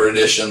silver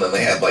edition. Then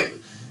they had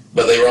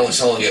but they were only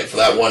selling it for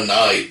that one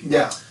night.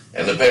 Yeah.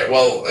 And I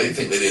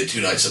think they did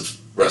 2 nights of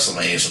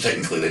WrestleMania, so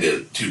technically they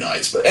did it 2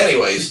 nights. But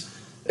anyways,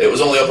 it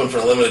was only open for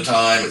a limited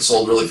time. It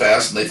sold really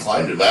fast, and they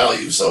climbed in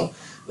value. So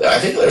I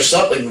think there's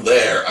something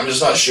there. I'm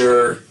just not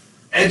sure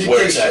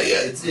where it's at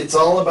yet. It's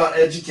all about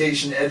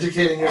education,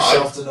 educating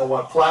yourself to know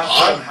what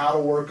platform, how to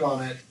work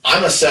on it.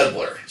 I'm a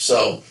settler,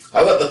 so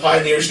I let the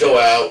pioneers go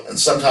out, and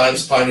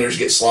sometimes the pioneers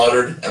get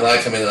slaughtered, and then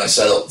I come in and I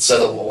settle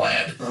the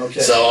land.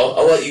 Okay. So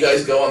I'll let you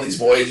guys go on these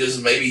voyages,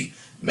 and maybe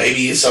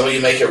some of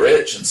you make it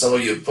rich, and some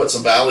of you put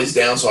some valleys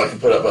down so I can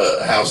put up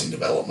a housing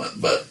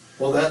development. But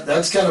well,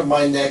 that's kind of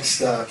my next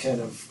kind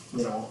of.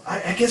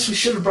 I guess we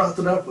should have brought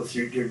that up with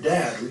your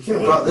dad. We could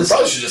have brought this. We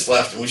probably should have just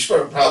left, and we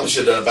probably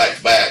should have done it back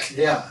to back.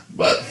 Yeah.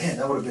 But man,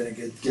 that would have been a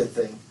good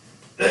thing.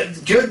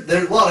 Good.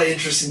 There's a lot of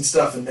interesting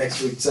stuff in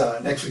next week's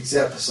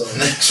episode.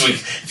 Next week,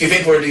 if you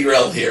think we're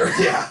derailed here.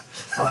 Yeah.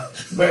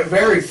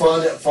 Very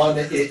fun,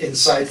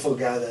 insightful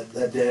guy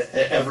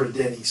that Everett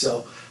Denny.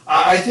 So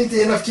I think the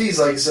NFTs,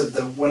 like I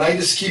said, when I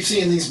just keep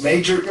seeing these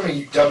major,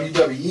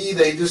 WWE,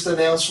 they just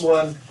announced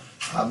one,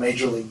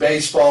 Major League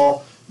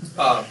Baseball,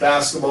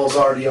 basketball's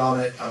already on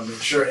it. I'm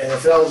sure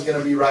NFL is going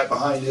to be right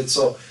behind it.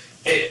 So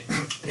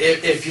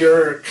if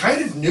you're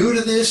kind of new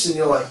to this and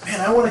you're like, man,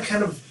 I want to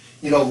kind of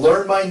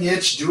learn my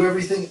niche, do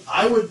everything,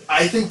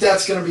 I think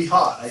that's going to be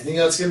hot. I think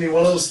that's going to be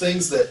one of those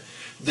things that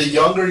the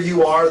younger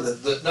you are,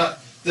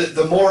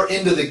 the more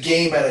into the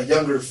game at a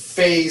younger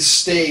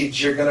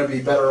stage, you're going to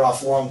be better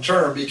off long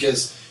term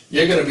because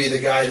you're going to be the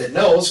guy that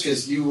knows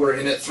because you were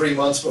in it 3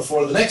 months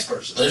before the next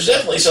person. There's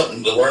definitely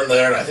something to learn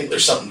there, and I think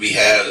there's something to be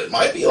had. It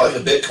might be like a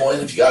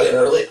Bitcoin if you got in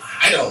early.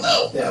 I don't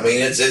know. Yeah. I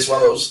mean, it's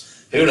one of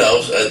those, who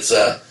knows?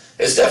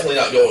 It's definitely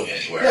not going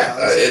anywhere. Yeah,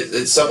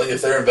 it's something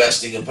if they're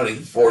investing and putting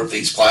forth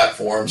these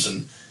platforms,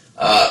 and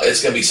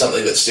it's going to be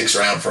something that sticks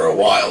around for a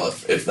while,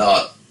 if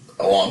not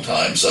a long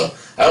time. So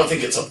I don't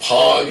think it's a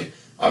POG.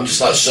 I'm just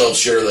not so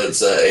sure that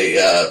it's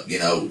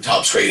a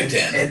Topps Crated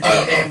 10. And I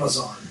don't know.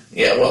 Amazon.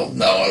 Yeah, well,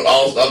 no,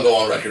 I'll go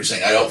on record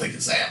saying I don't think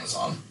it's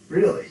Amazon.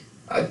 Really?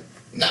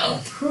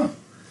 No. Huh.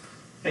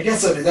 I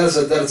guess that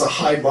is a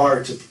high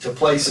bar to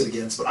place it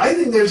against, but I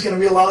think there's going to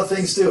be a lot of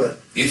things to it.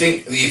 You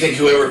think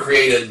whoever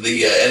created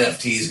the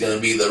NFT is going to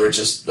be the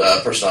richest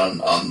person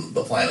on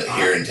the planet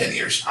here in 10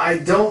 years? I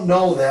don't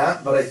know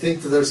that, but I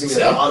think that there's going to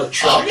be a lot of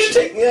traction. I'm going to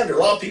take the under. A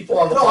lot of people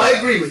on the planet. No, I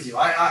agree with you.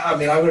 I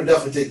mean, I'm going to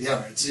definitely take the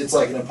under. It's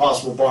like an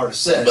impossible bar to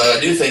set. But I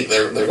do think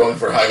they're going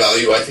for high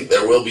value. I think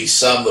there will be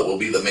some that will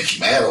be the Mickey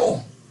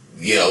Mantle,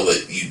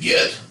 that you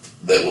get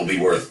that will be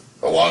worth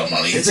a lot of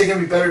money. Is it going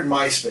to be better than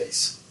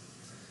MySpace?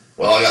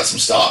 Well, I got some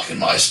stock in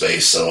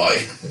MySpace, so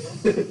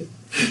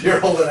You're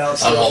holding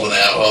out. I'm holding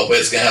out hope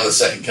it's going to have a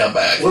second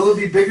comeback. Will it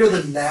be bigger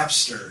than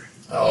Napster?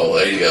 Oh,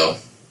 there you go.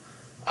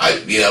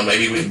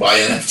 Maybe we can buy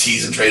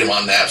NFTs and trade them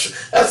on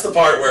Napster. That's the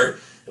part where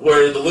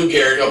the Lou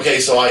Gehrig, okay,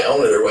 so I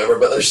own it or whatever,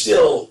 but there's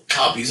still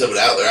copies of it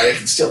out there. I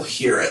can still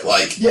hear it.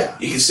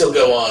 You can still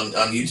go on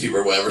YouTube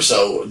or whatever,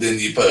 so then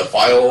you put a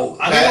file.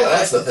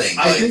 That's the thing.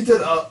 I think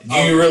that...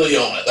 you really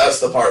own it. That's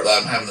the part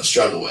that I'm having to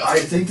struggle with. I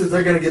think that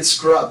they're going to get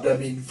scrubbed. I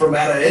mean, from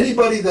out of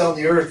anybody on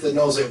the earth that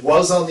knows it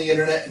was on the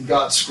internet and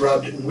got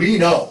scrubbed, we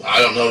know.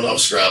 I don't know no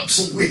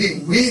scrubs.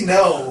 We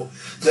know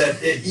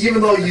that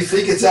even though you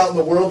think it's out in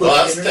the world of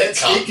the internet, it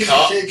can be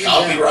taken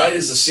copyright down.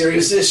 is a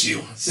serious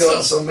issue.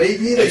 So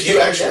maybe they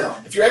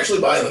if you're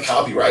actually buying the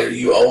copyright or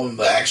you own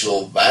the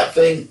actual that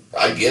thing,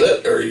 I get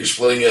it. Or you're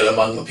splitting it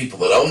among the people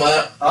that own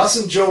that. Us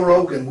and Joe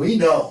Rogan, we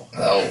know.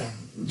 Oh,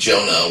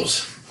 Joe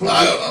knows.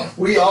 I don't know.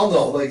 We all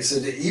know. Like I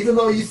said, even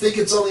though you think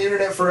it's on the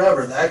internet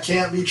forever, that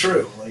can't be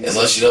true.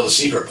 Unless you know the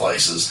secret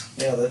places.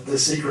 Yeah, the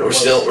secret. We're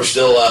still.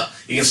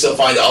 You can still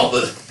find all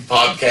the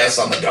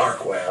podcasts on the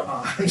dark web.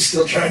 I'm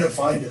still trying to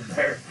find it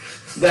there.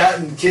 That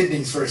and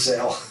kidneys for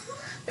sale.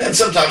 And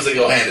sometimes they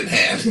go hand in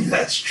hand.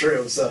 That's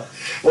true. So,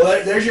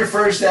 well, there's your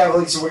first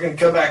Avalanche. So we're going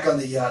to come back on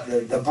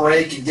the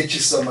break and get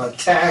you some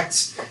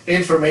tax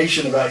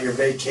information about your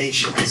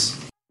vacations.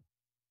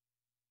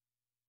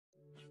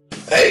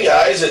 Hey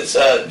guys, it's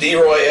Derek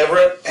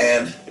Everitt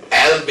and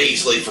Adam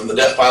Beesley from the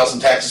Deathpiles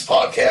and Taxes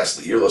podcast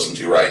that you're listening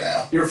to right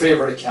now. Your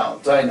favorite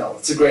accountant. I know.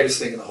 It's the greatest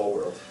thing in the whole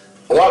world.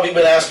 A lot of you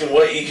have been asking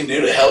what you can do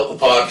to help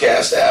the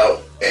podcast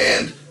out,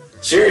 and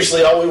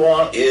seriously, all we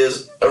want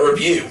is a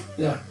review.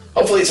 Yeah.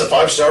 Hopefully it's a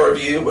 5-star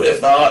review, but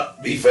if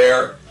not, be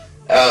fair,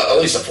 at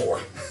least a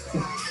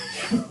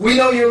 4. We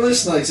know you're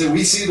listening. Like I said,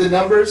 we see the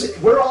numbers.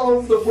 We're all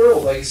over the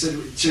world. Like I said,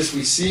 it's just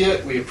we see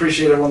it. We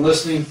appreciate everyone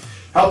listening.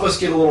 Help us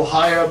get a little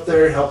higher up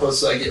there. Help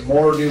us get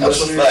more new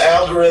listeners. With the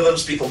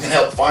algorithms, people can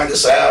help find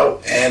us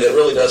out, and it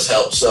really does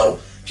help. So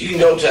if you can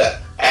go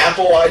to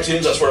Apple,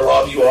 iTunes, that's where a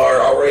lot of you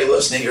are already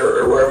listening,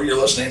 or wherever you're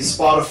listening.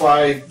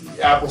 Spotify,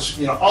 Apple,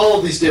 all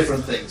of these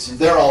different things.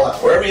 They're all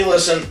out. Wherever you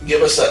listen,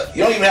 give us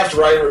you don't even have to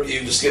write a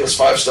review, just give us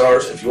 5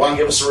 stars. If you want to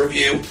give us a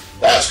review,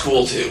 that's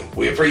cool too.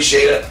 We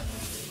appreciate it,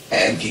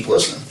 and keep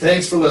listening.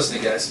 Thanks for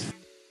listening, guys.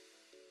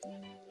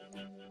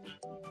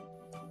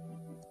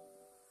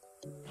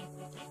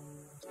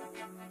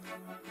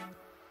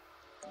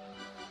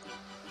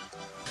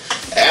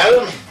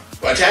 Adam,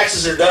 my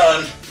taxes are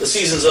done, the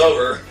season's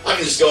over, I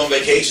can just go on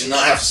vacation and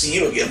not have to see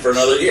you again for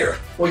another year.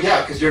 Well,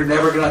 yeah, because you're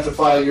never going to have to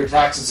file your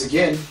taxes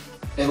again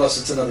unless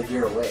it's another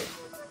year away.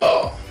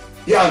 Oh.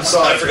 Yeah, I'm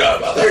sorry. I forgot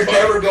about that. They're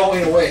never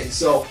going away.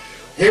 So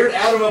here at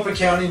Adam Up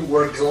Accounting,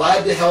 we're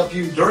glad to help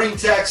you during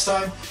tax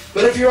time.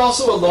 But if you're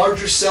also a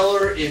larger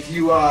seller, if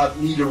you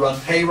need to run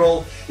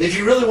payroll, if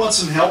you really want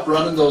some help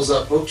running those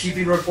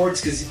bookkeeping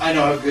reports, because I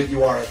know how good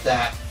you are at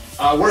that,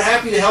 we're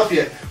happy to help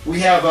you. We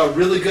have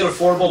really good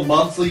affordable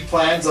monthly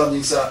plans on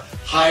these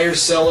higher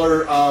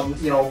seller,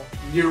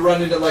 you're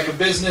running it like a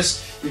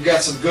business, you've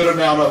got some good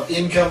amount of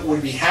income,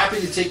 we'd be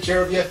happy to take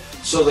care of you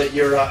so that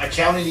your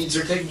accounting needs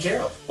are taken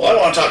care of. Well, I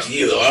don't want to talk to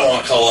you, though. I don't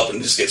want to call up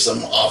and just get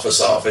some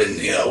office off in,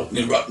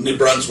 New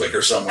Brunswick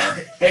or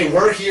somewhere. Hey,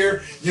 we're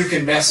here. You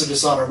can message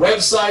us on our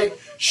website,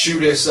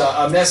 shoot us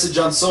a message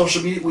on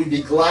social media. We'd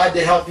be glad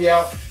to help you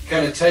out,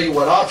 kind of tell you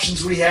what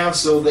options we have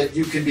so that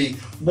you can be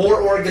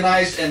more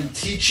organized and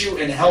teach you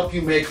and help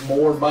you make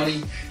more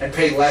money and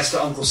pay less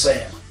to Uncle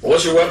Sam. Well,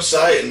 what's your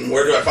website and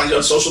where do I find you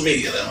on social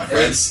media then, my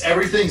friends?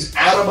 Everything's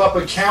Adam Up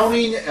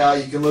Accounting.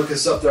 You can look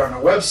us up there on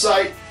our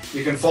website.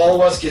 You can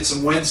follow us, get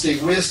some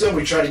Wednesday wisdom.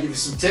 We try to give you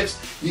some tips.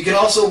 You can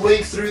also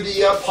link through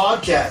the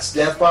podcast,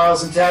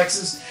 Deathpiles and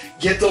Taxes.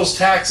 Get those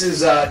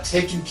taxes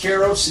taken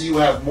care of so you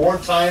have more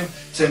time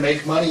to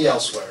make money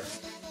elsewhere.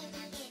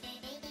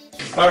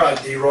 All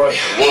right, D-Roy.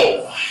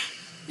 Whoa.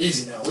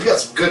 Easy now. We got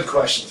some good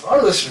questions.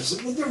 Our listeners,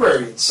 they're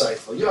very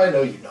insightful. I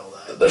know you know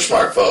that. They're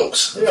smart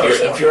folks.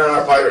 If you're on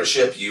our pirate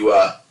ship, you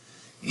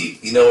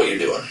know what you're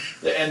doing.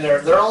 And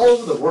they're all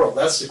over the world.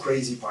 That's the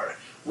crazy part.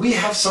 We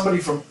have somebody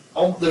from,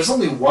 there's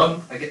only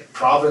one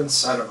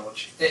province, I don't know,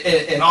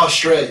 in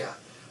Australia.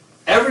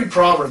 Every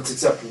province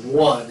except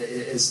one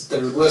is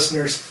their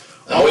listeners.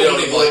 No, we don't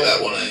even like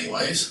that one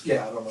anyways.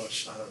 Yeah, I don't know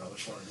which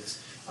one it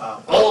is.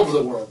 all over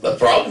the world. The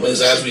problem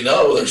is, as we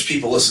know, there's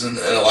people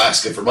listening in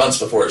Alaska for months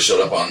before it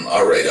showed up on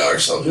our radar,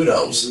 so who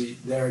knows?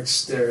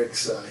 Derek's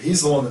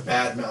he's the one that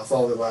badmouth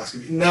all the Alaska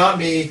people. Not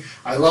me.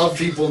 I love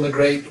people in the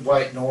Great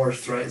White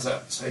North, right? Is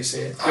that how you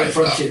say it? I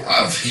don't think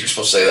you're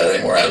supposed to say that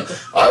anymore. I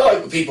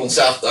like the people in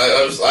South.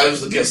 I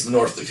was against the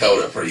North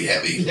Dakota pretty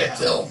heavy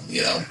until,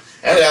 and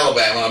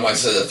Alabama. I might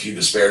say a few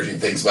disparaging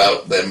things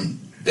about them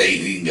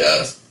dating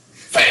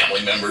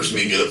family members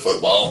being good at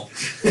football.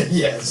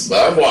 Yes. But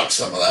I've walked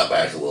some of that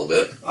back a little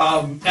bit.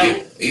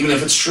 Even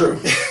if it's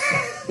true.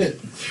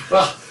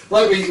 Well,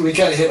 like we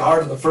kind of hit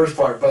hard in the first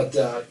part, but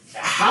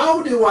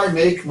how do I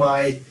make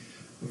my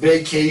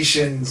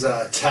vacations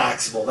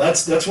taxable?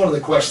 That's one of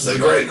the questions. That's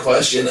a great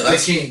question. And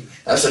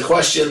that's a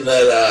question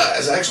that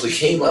has actually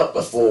came up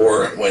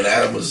before when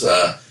Adam was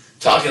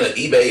talking at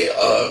eBay,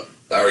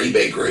 our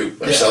eBay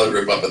group, our seller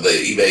group up at the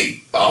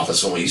eBay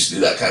office when we used to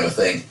do that kind of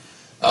thing.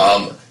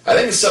 I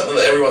think it's something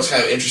that everyone's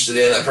kind of interested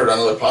in. I've heard on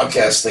other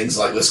podcasts things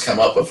like this come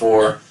up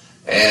before,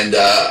 and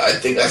I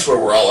think that's where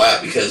we're all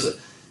at, because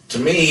to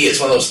me it's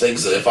one of those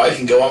things that if I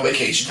can go on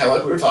vacation, kind of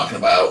like we were talking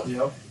about,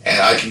 and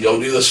I can go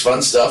do this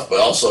fun stuff, but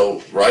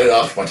also write it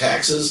off my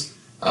taxes,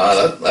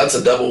 that's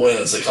a double win,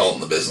 as they call it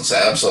in the business,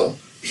 Adam. So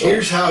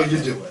here's how you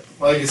do it.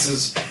 Like it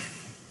says,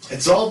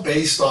 it's all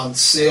based on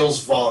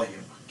sales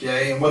volume,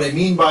 okay? And what I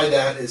mean by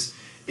that is,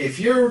 if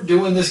you're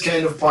doing this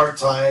kind of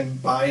part-time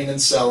buying and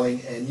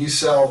selling, and you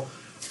sell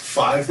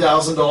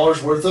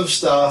 $5,000 worth of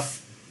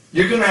stuff,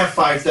 you're going to have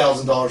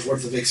 $5,000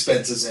 worth of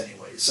expenses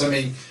anyways. I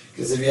mean,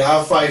 because if you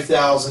have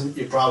 $5,000,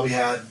 you probably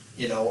had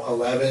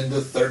 11 to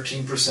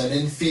 13%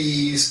 in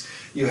fees.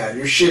 You had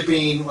your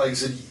shipping, like I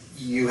said,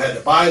 you had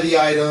to buy the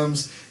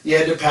items, you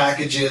had to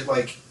package it.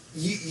 Like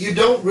you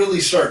don't really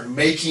start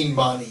making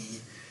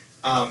money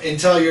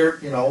until you're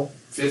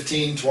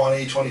 15,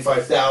 20,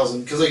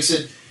 25,000. Because like I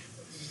said,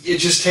 it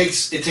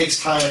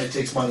takes time and it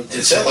takes money.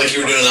 It sounded like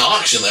you were doing an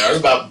auction there. I was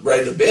about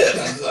ready to bid.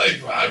 I was like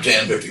 5,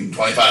 10, 15,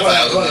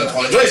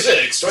 25,000,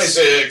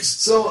 26.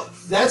 So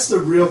that's the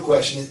real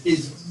question,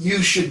 is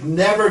you should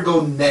never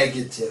go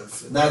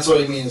negative. And that's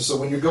what I mean. So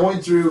when you're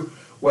going through,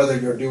 whether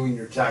you're doing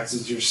your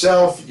taxes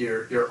yourself,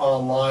 you're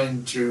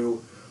online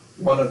through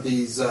one of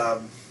these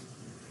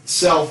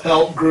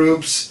self-help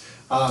groups,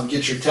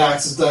 get your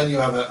taxes done, you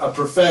have a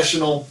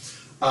professional.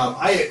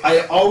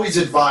 I always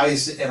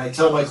advise, and I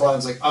tell my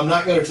clients, like, I'm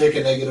not going to take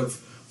a negative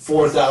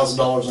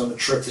 $4,000 on the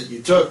trip that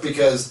you took,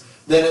 because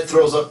then it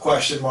throws up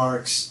question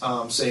marks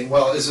saying,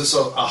 well, is this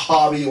a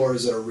hobby or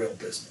is it a real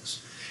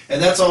business?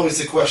 And that's always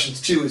the question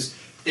too, is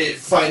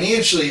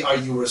financially, are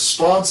you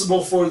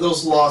responsible for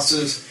those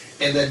losses?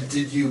 And then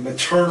did you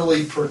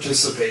maternally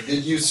participate?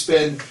 Did you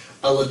spend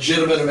a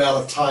legitimate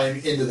amount of time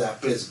into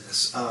that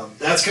business?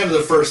 That's kind of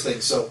the first thing.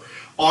 So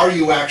are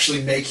you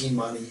actually making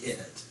money in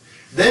it?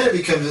 Then it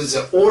becomes, is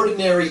it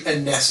ordinary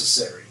and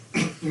necessary?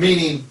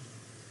 Meaning,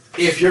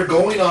 if you're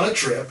going on a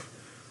trip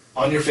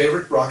on your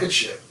favorite rocket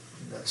ship,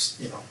 that's,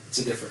 it's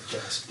a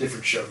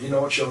different show. Do you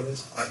know what show it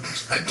is? I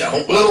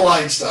don't. Little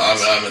Einstein.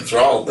 I'm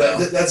enthralled now.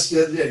 That's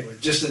anyway,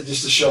 just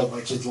a show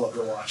my kids love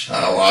to watch.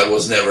 Oh, I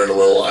was never into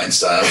Little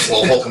Einstein. I was a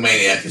little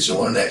Hulkamaniac, as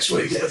you'll learn next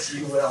week. Yes,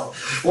 you will.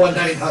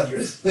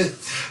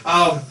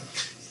 1-900.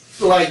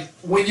 Like,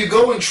 when you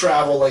go and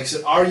travel, like I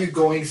said, are you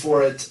going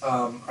for it?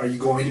 Are you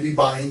going to be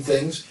buying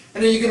things?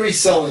 And are you going to be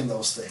selling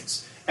those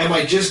things? Am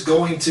I just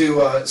going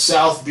to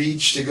South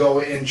Beach to go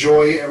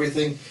enjoy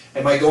everything?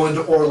 Am I going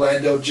to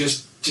Orlando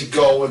just to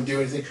go and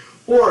do anything?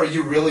 Or are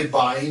you really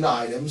buying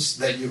items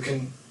that you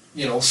can,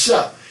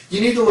 sell?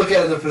 You need to look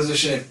at it in the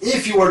position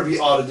if you were to be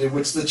audited,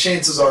 which the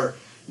chances are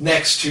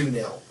next to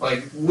nil,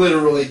 like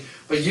literally,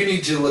 but you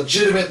need to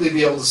legitimately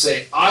be able to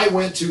say, I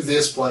went to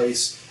this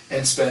place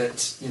and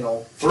spent,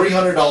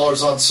 $300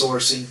 on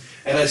sourcing,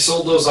 and I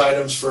sold those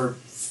items for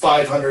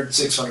 $500,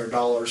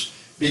 $600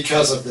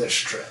 because of this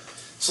trip.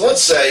 So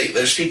let's say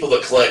there's people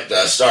that collect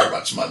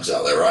Starbucks mugs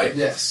out there, right?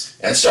 Yes.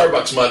 And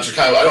Starbucks mugs are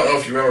kind of, I don't know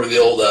if you remember the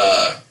old,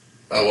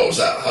 what was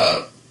that,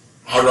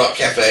 Hard Rock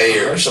Cafe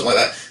or something like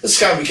that. This is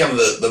kind of become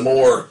the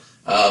more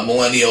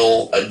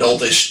millennial,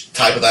 adultish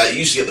type of that. You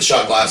used to get the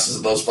shot glasses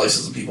at those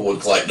places and people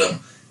would collect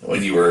them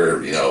when you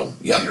were,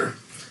 younger.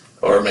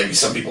 Or maybe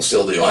some people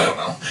still do, I don't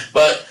know.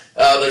 But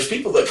there's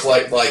people that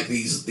collect like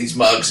these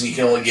mugs, and you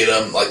can only get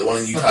them, like the one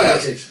in Utah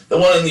has. The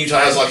one in Utah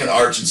has like an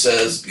arch and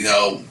says,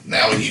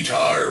 now in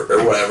Utah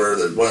or whatever.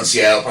 The one in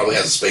Seattle probably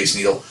has a Space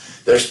Needle.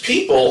 There's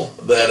people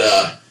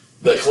that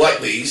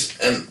collect these,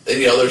 and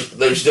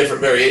there's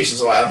different variations.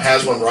 So Adam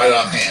has one right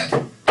on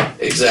hand.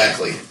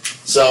 Exactly.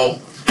 So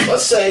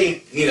let's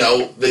say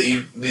that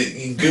you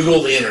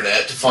Google the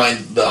internet to find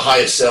the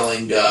highest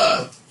selling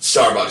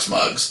Starbucks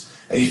mugs.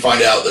 And you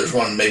find out there's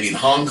one maybe in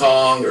Hong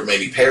Kong or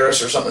maybe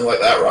Paris or something like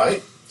that,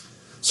 right?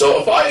 So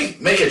if I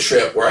make a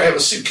trip where I have a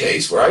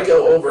suitcase where I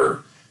go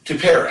over to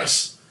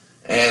Paris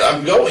and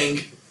I'm going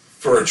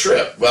for a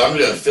trip, well, I'm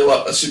going to fill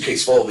up a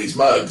suitcase full of these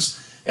mugs,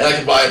 and I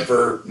can buy them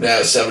for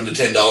 $7 to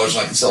 $10, and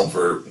I can sell them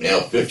for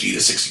 $50 to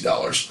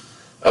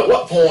 $60. At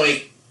what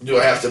point do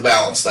I have to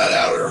balance that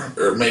out,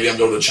 or maybe I'm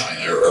going to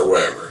China or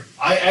wherever?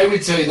 I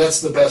would tell you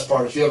that's the best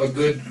part. If you have a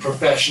good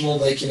professional,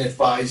 they can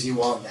advise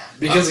you on that.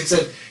 Because like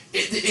I said,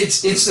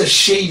 it's a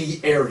shady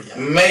area.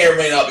 May or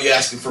may not be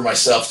asking for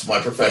myself to my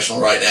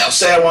professional right now.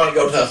 Say I want to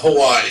go to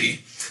Hawaii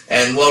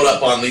and load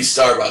up on these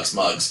Starbucks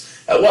mugs.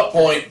 At what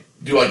point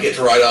do I get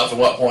to write off, and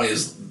what point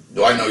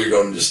do I know you're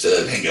going just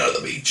to hang out at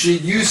the beach?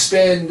 Did you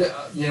spend,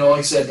 like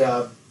I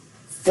said,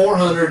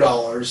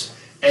 $400,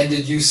 and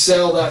did you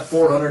sell that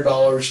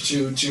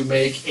 $400 to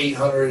make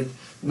 $800,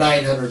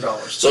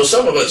 $900? So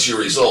some of it's your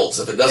results.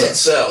 If it doesn't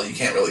sell, you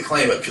can't really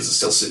claim it because it's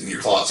still sitting in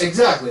your closet.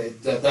 Exactly.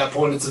 At that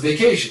point, it's a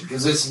vacation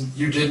because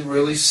you didn't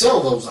really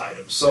sell those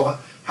items. So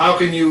how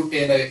can you,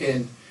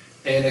 in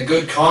a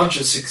good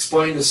conscience,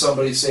 explain to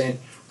somebody saying,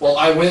 well,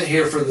 I went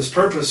here for this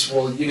purpose.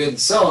 Well, you didn't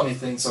sell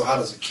anything, so how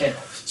does it count?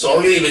 So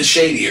I'll get even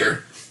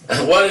shadier.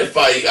 What if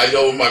I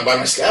go and buy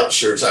my Scout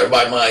shirts, I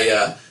buy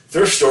my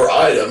thrift store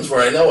items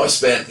where I know I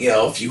spent,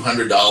 a few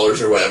 $100s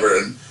or whatever,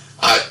 and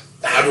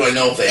how do I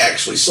know if they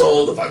actually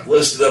sold, if I've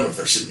listed them, if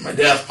they're sitting in my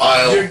death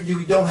pile?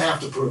 You don't have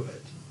to prove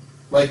it.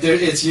 Like,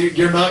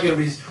 you're not going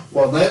to be,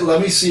 well,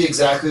 let me see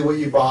exactly what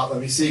you bought.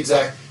 Let me see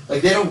exactly.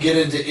 Like, they don't get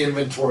into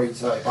inventory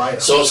type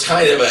items. So it's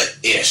kind of a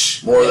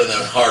ish more than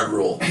a hard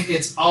rule.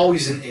 It's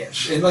always an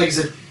ish. And like I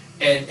said,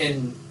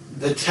 and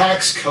the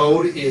tax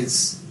code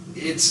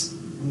it's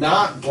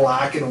not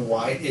black and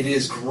white. It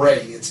is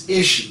gray. It's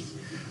ishy.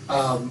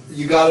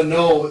 You got to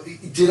know,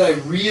 did I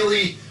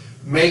really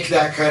make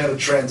that kind of a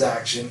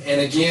transaction?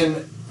 And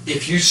again,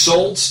 if you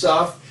sold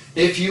stuff,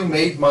 if you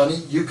made money,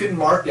 you can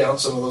mark down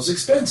some of those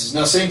expenses.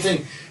 Now, same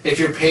thing if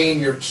you're paying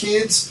your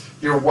kids,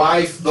 your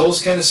wife,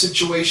 those kind of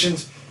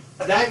situations.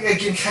 That,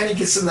 again, kind of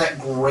gets in that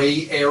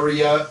gray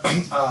area.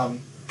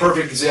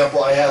 Perfect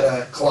example, I had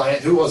a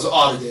client who was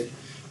audited.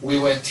 We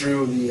went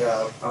through the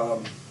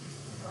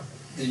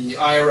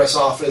IRS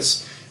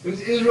office.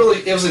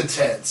 It was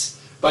intense.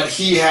 But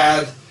he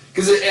had,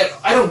 because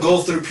I don't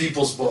go through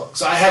people's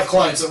books. I have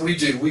clients that we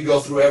go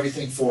through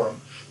everything for them.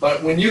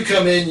 But when you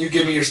come in, you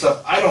give me your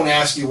stuff, I don't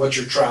ask you what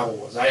your travel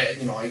was. I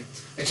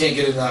can't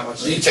get into that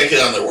much. You take it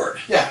on their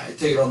word. Yeah, I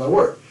take it on their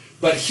word.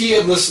 But he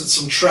had listed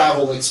some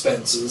travel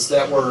expenses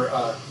that were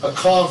a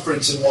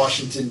conference in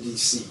Washington,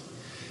 D.C.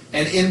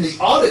 And in the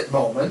audit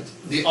moment,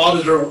 the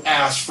auditor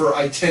asked for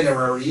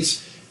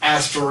itineraries,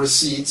 asked for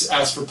receipts,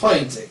 asked for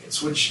plane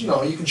tickets, which, you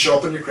can show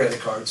up on your credit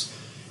cards.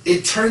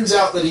 It turns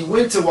out that he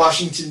went to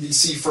Washington,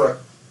 D.C. for a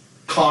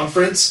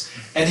conference,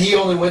 and he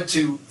only went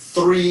to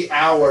 3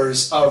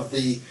 hours of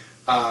the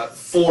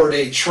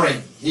 4-day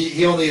training.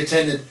 He only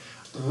attended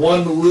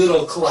one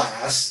little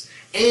class,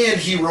 and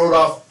he wrote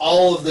off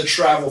all of the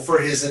travel for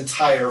his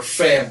entire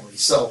family.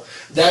 So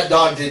that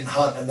dog didn't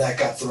hunt, and that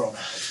got thrown out.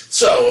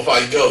 So if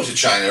I go to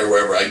China or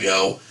wherever I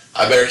go,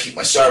 I better keep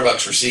my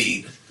Starbucks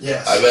receipt.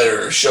 Yes. I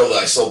better show that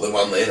I sold them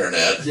on the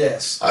internet.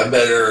 Yes. I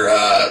better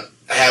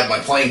have my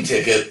plane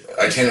ticket,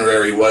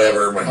 itinerary,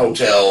 whatever, my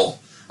hotel.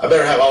 I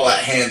better have all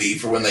that handy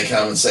for when they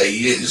come and say,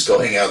 you didn't just go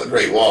hang out at the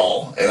Great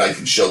Wall, and I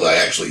can show that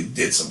I actually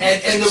did some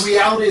And things. the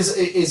reality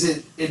is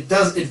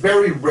it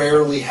very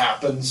rarely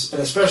happens,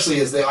 and especially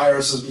as the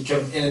IRS has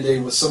become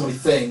inundated with so many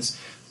things.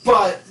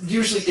 But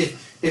usually,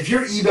 if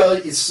your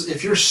eBay,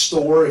 if your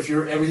store, if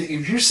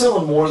you're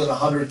selling more than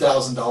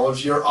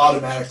 $100,000, you're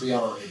automatically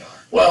on a radar.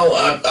 Well,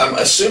 I'm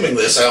assuming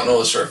this. I don't know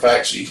this for a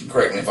fact, so you can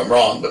correct me if I'm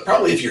wrong. But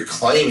probably if you're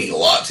claiming a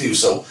lot too.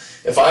 So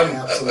if I'm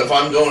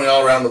going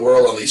all around the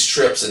world on these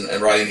trips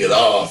and writing it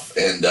off,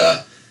 and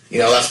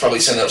that's probably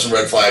sending up some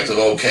red flags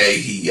of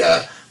he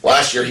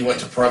last year he went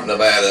to Pahrump,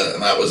 Nevada,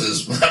 and that was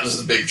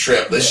his big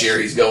trip. This year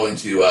he's going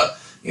to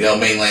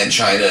mainland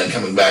China and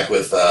coming back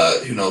with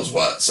who knows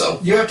what.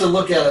 So you have to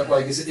look at it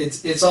like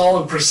it's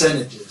all in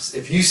percentages.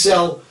 If you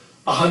sell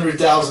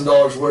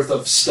 $100,000 worth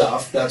of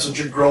stuff, that's what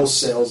your gross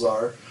sales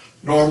are.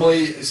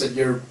 Normally, I said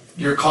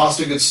your cost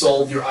of goods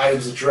sold, your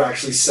items that you're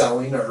actually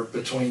selling are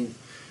between,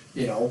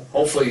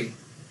 hopefully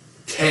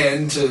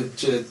 10 to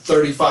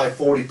 35,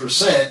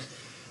 40%.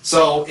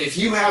 So if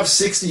you have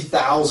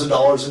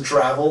 $60,000 in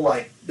travel,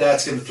 like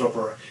that's going to throw up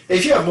a.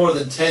 If you have more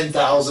than $10,000,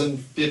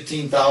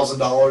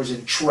 $15,000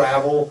 in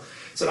travel,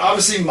 so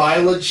obviously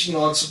mileage,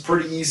 it's a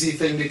pretty easy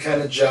thing to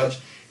kind of judge.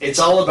 It's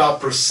all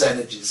about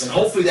percentages, and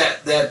hopefully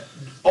that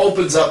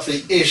opens up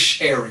the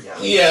ish area.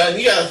 Yeah, and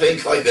you got to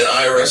think like an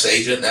IRS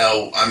agent.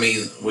 Now, I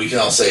mean, we can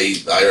all say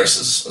the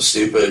IRS is a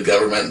stupid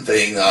government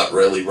thing, not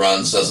really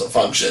runs, doesn't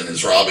function,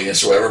 is robbing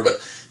us or whatever. But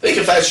think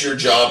if that's your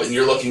job and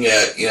you're looking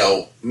at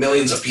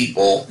millions of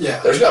people,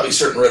 there's got to be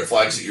certain red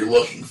flags that you're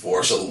looking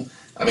for. So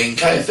I mean,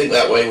 kind of think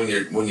that way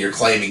when you're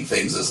claiming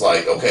things. It's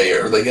like, okay,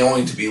 are they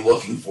going to be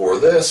looking for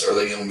this, or are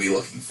they going to be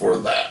looking for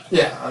that?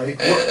 Yeah,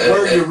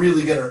 where are you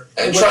really going to?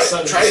 And try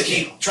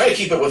to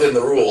keep it within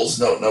the rules.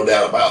 No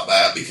doubt about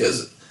that,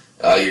 because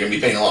you're going to be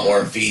paying a lot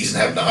more in fees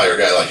and having to hire a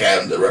guy like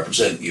Adam to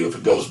represent you if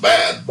it goes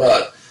bad.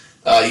 But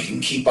you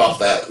can keep off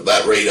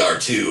that radar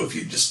too if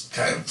you just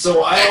kind of.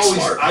 So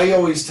I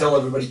always tell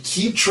everybody,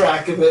 keep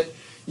track of it.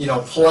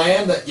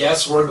 Plan that.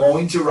 Yes, we're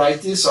going to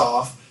write this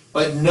off.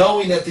 But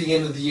knowing at the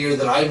end of the year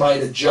that I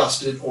might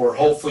adjust it, or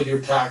hopefully your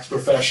tax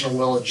professional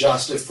will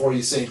adjust it for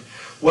you, saying,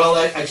 Well,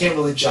 I can't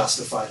really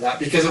justify that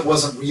because it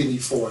wasn't really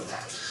for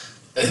that.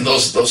 And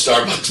those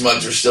Starbucks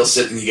mugs are still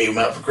sitting. You gave them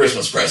out for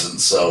Christmas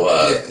presents, so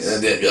Yes.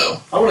 it didn't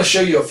go. I want to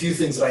show you a few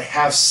things that I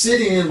have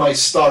sitting in my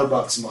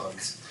Starbucks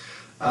mugs.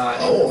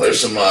 There's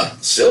some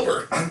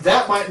silver.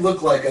 That might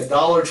look like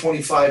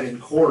 $1.25 in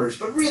quarters,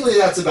 but really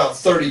that's about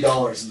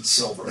 $30 in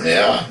silver.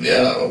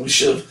 Yeah. We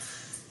should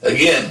have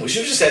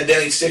just had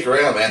Denny stick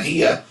around, man.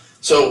 He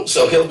so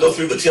he'll go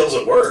through the tills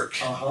at work,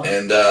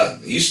 and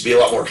it used to be a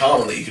lot more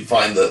common that you could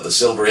find the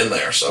silver in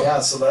there. So yeah,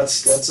 so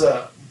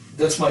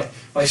that's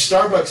my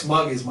Starbucks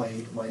mug is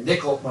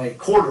my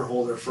quarter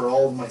holder for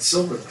all of my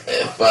silver.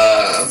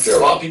 I'm sure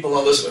a lot of people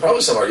know this, but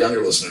probably some of our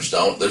younger listeners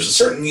don't. There's a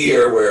certain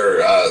year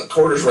where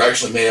quarters were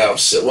actually made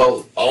out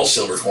of all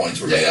silver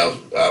coins were made out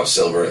of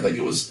silver. I think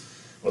it was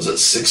it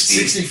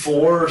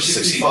 64 or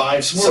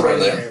 65, somewhere somewhere right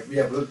there.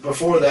 Yeah, but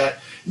before that,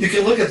 you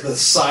can look at the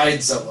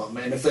sides of them,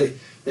 and if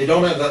they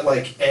don't have that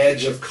like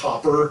edge of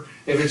copper,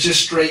 if it's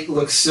just straight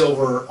looks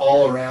silver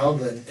all around,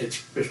 then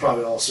it's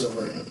probably all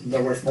silver. And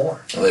they're worth more.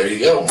 Well, there you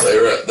go.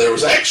 There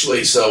was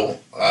actually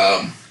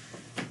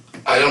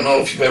I don't know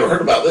if you've ever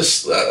heard about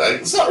this.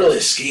 It's not really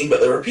a scheme,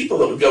 but there were people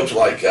that would go to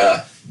like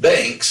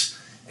banks,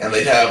 and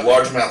they'd have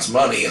large amounts of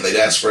money, and they'd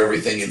ask for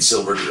everything in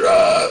silver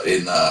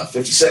in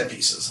 50-cent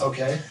pieces.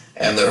 Okay.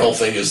 And their whole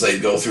thing is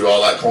they'd go through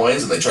all that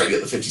coins, and they'd try to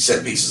get the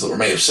 50-cent pieces that were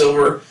made of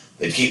silver.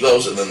 They'd keep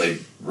those, and then they'd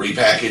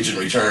repackage and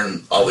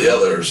return all the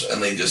others,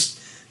 and they just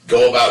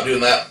go about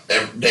doing that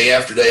day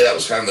after day. That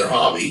was kind of their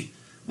hobby.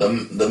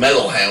 The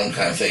metal hound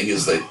kind of thing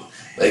is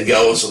they'd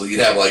go, so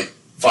you'd have like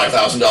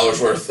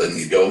 $5,000 worth, and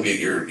you'd go and get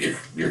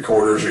your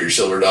quarters or your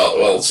silver dollar.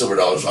 Well, silver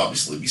dollars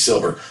obviously be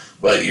silver,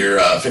 but your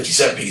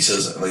 50-cent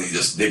pieces, and then you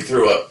just dig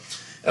through it.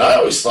 And I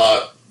always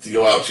thought to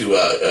go out to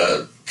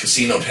a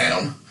casino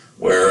town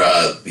where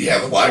you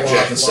have the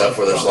blackjack and stuff,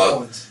 where there's a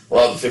lot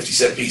of the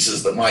 50-cent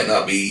pieces that might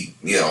not be,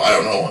 I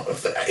don't know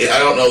I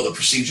don't know the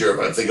procedure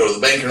if they go to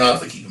the bank or not,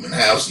 if they keep them in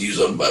house, use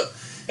them. But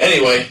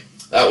anyway,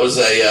 that was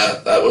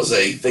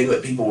a thing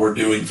that people were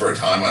doing for a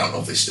time. I don't know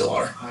if they still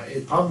are.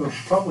 It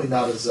probably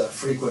not as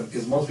frequent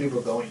because most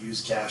people don't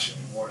use cash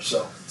anymore.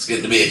 So It's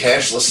getting to be a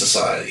cashless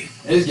society.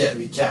 it is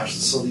getting to be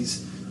cashless. So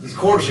these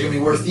quarters are going to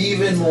be worth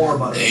even more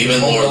money. Even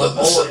more.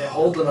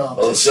 Holding up.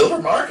 Well, the silver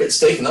market's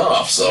taken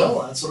off, so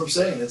Well, that's what I'm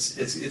saying.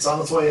 It's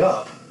on its way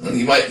up.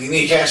 you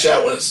need to cash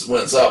out when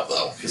it's up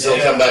though, because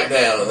it'll come back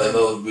down, and then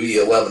it'll be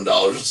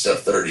 $11 instead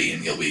of $30,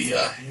 and you'll be.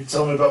 You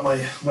told me about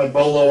my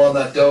bolo on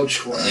that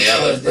Dogecoin.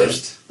 Yeah,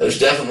 there's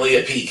definitely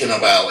a peak in a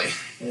valley.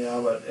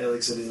 Yeah, but like I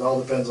said, it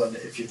all depends on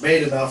if you've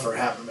made enough or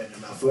haven't made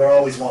enough. We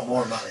always want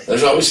more money.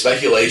 There's always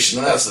speculation,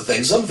 and that's the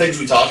thing. Some things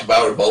we talk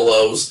about are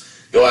bolos.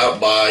 Go out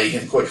and buy. You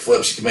can quick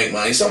flips. You can make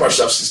money. Some of our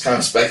stuff's just kind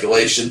of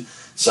speculation.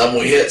 Some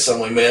we hit, some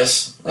we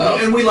miss.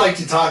 And we like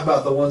to talk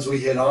about the ones we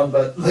hit on,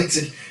 but like I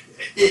said,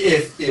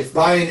 if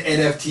buying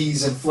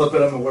NFTs and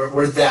flipping them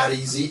were that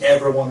easy,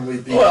 everyone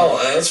would be. Well,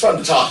 it's fun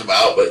to talk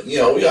about, but we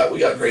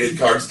got graded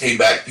cards that came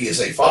back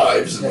PSA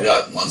 5s, and we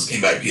got ones that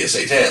came back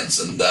PSA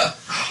 10s, and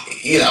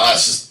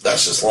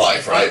that's just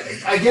life, right?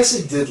 I guess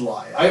I did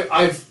lie.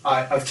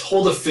 I've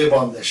told a fib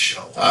on this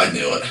show. I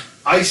knew it.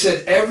 I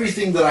said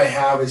everything that I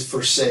have is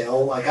for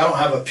sale. Like I don't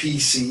have a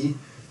PC,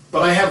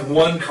 but I have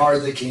one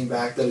card that came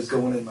back that is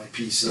going in my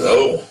PC.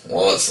 Oh,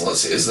 well, let's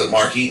see. Is it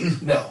Mark Eaton?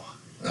 No.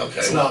 Okay.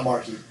 It's not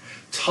Mark Eaton.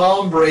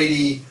 Tom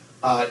Brady,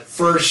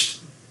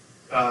 first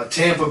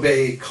Tampa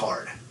Bay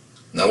card.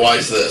 Now, why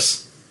is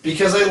this?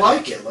 Because I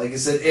like it. Like I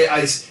said,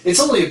 it's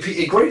only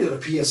it graded a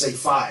PSA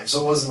 5,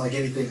 so it wasn't like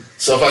anything.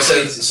 So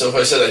if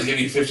I said I'd give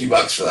you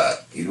 $50 for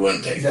that, you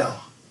wouldn't take it. No.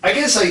 I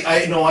guess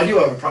I do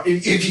have a problem.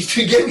 If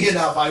you could give me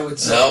enough, I would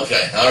say.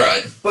 Okay, all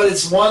right. But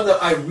it's one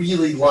that I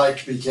really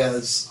like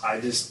because I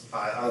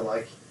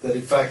like that.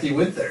 In fact, he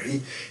went there.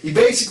 He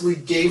basically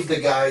gave the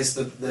guys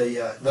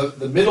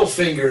the middle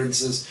finger and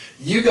says,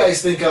 "You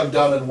guys think I'm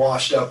done and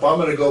washed up? I'm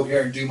going to go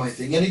here and do my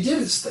thing." And he did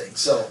his thing.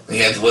 So he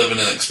had to live in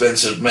an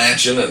expensive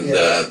mansion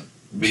and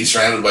be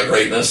surrounded by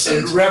greatness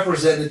and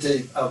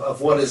representative of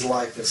what his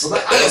life is. So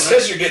it's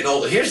because you're getting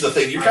older. Here's the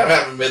thing: you're kind of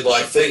having a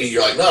midlife thing, and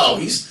you're like, no,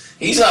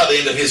 He's not at the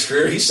end of his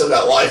career. He's still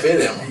got life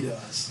in him. He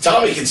does.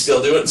 Tommy can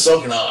still do it, and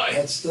so can I.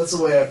 That's the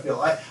way I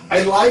feel.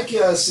 I like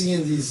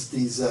seeing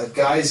these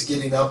guys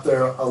getting up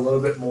there a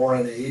little bit more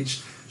in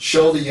age.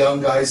 Show the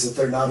young guys that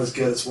they're not as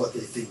good as what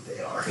they think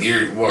they are.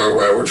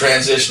 We're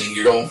transitioning.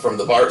 You're going from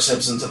the Bart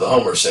Simpson to the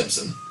Homer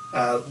Simpson.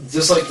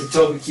 Just like the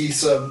Toby Keith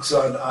song,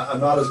 I'm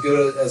not as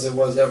good as it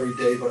was every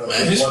day, but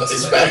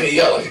it's back.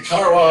 You got like a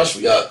car wash.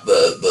 We got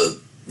the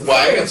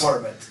fire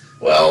department.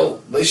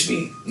 Well, they should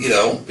be,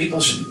 people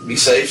should be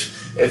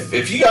safe.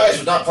 If you guys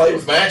would not play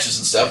with matches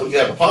and stuff, we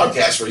could have a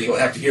podcast where you don't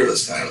have to hear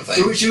this kind of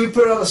thing. Should we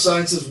put on a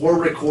sign that says we're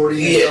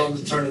recording and tell them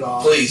to turn it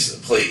off?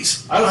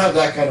 Please. I don't have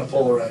that kind of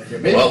pull around here.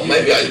 Maybe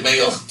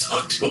I'll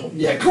talk to them.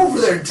 Yeah, go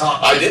over there and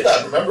talk. I did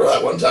that. Remember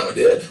that one time I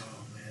did.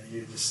 Oh,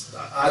 man,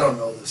 I don't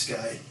know this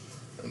guy.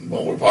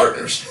 Well, we're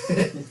partners.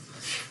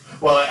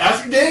 Well,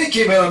 after Danny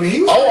came in,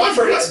 he was... Oh,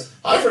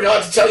 I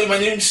forgot to tell you my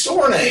new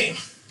store name.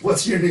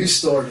 What's your new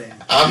store name?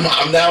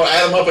 I'm now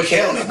Adam Up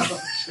Accounting.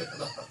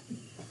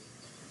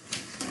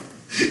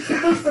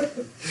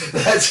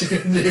 That's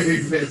your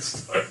new big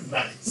store.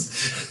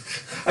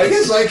 Nice. I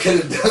guess I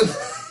could have done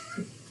that.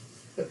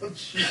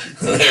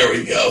 There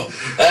we go.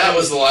 That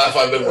was the laugh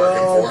I've been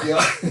working for.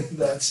 God.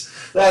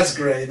 That's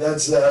great.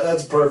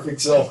 That's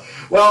perfect. So,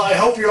 well, I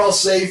hope you're all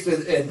safe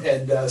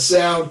and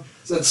sound.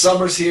 Since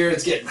summer's here,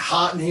 it's getting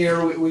hot in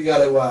here. We got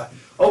to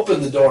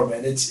open the door,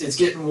 man. It's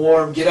getting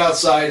warm. Get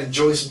outside,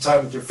 enjoy some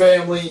time with your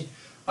family.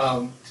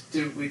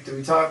 Did we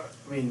talk?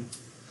 I mean,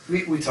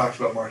 we talked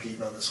about Mark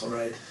Eaton on this one,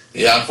 right?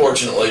 Yeah,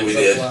 unfortunately we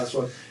did. The last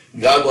one.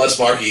 God bless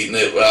Mark Eaton.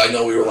 I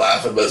know we were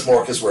laughing, but it's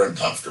more because we're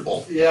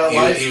uncomfortable.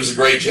 Yeah, he was a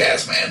great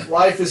jazz man.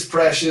 Life is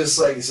precious.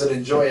 Like I said,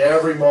 enjoy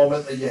every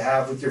moment that you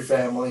have with your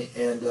family.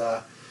 And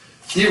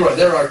Leroy,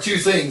 there are two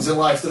things in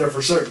life that are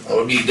for certain. That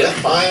would be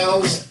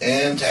Deathpiles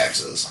and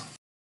taxes.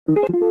 We're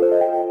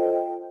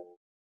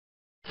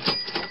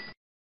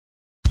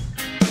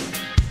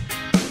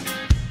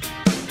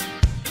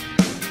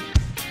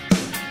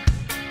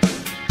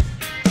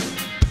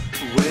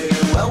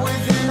well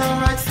within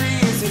our rights to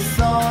use this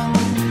song.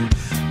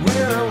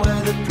 We're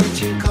aware the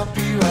preaching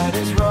copyright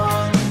is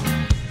wrong.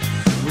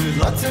 With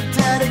lots of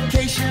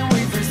dedication,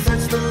 we've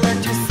researched the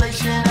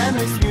legislation, and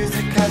this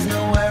music has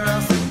nowhere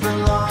else it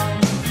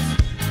belongs.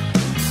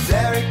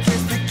 Derek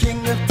is the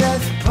king of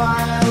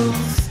Deathpiles.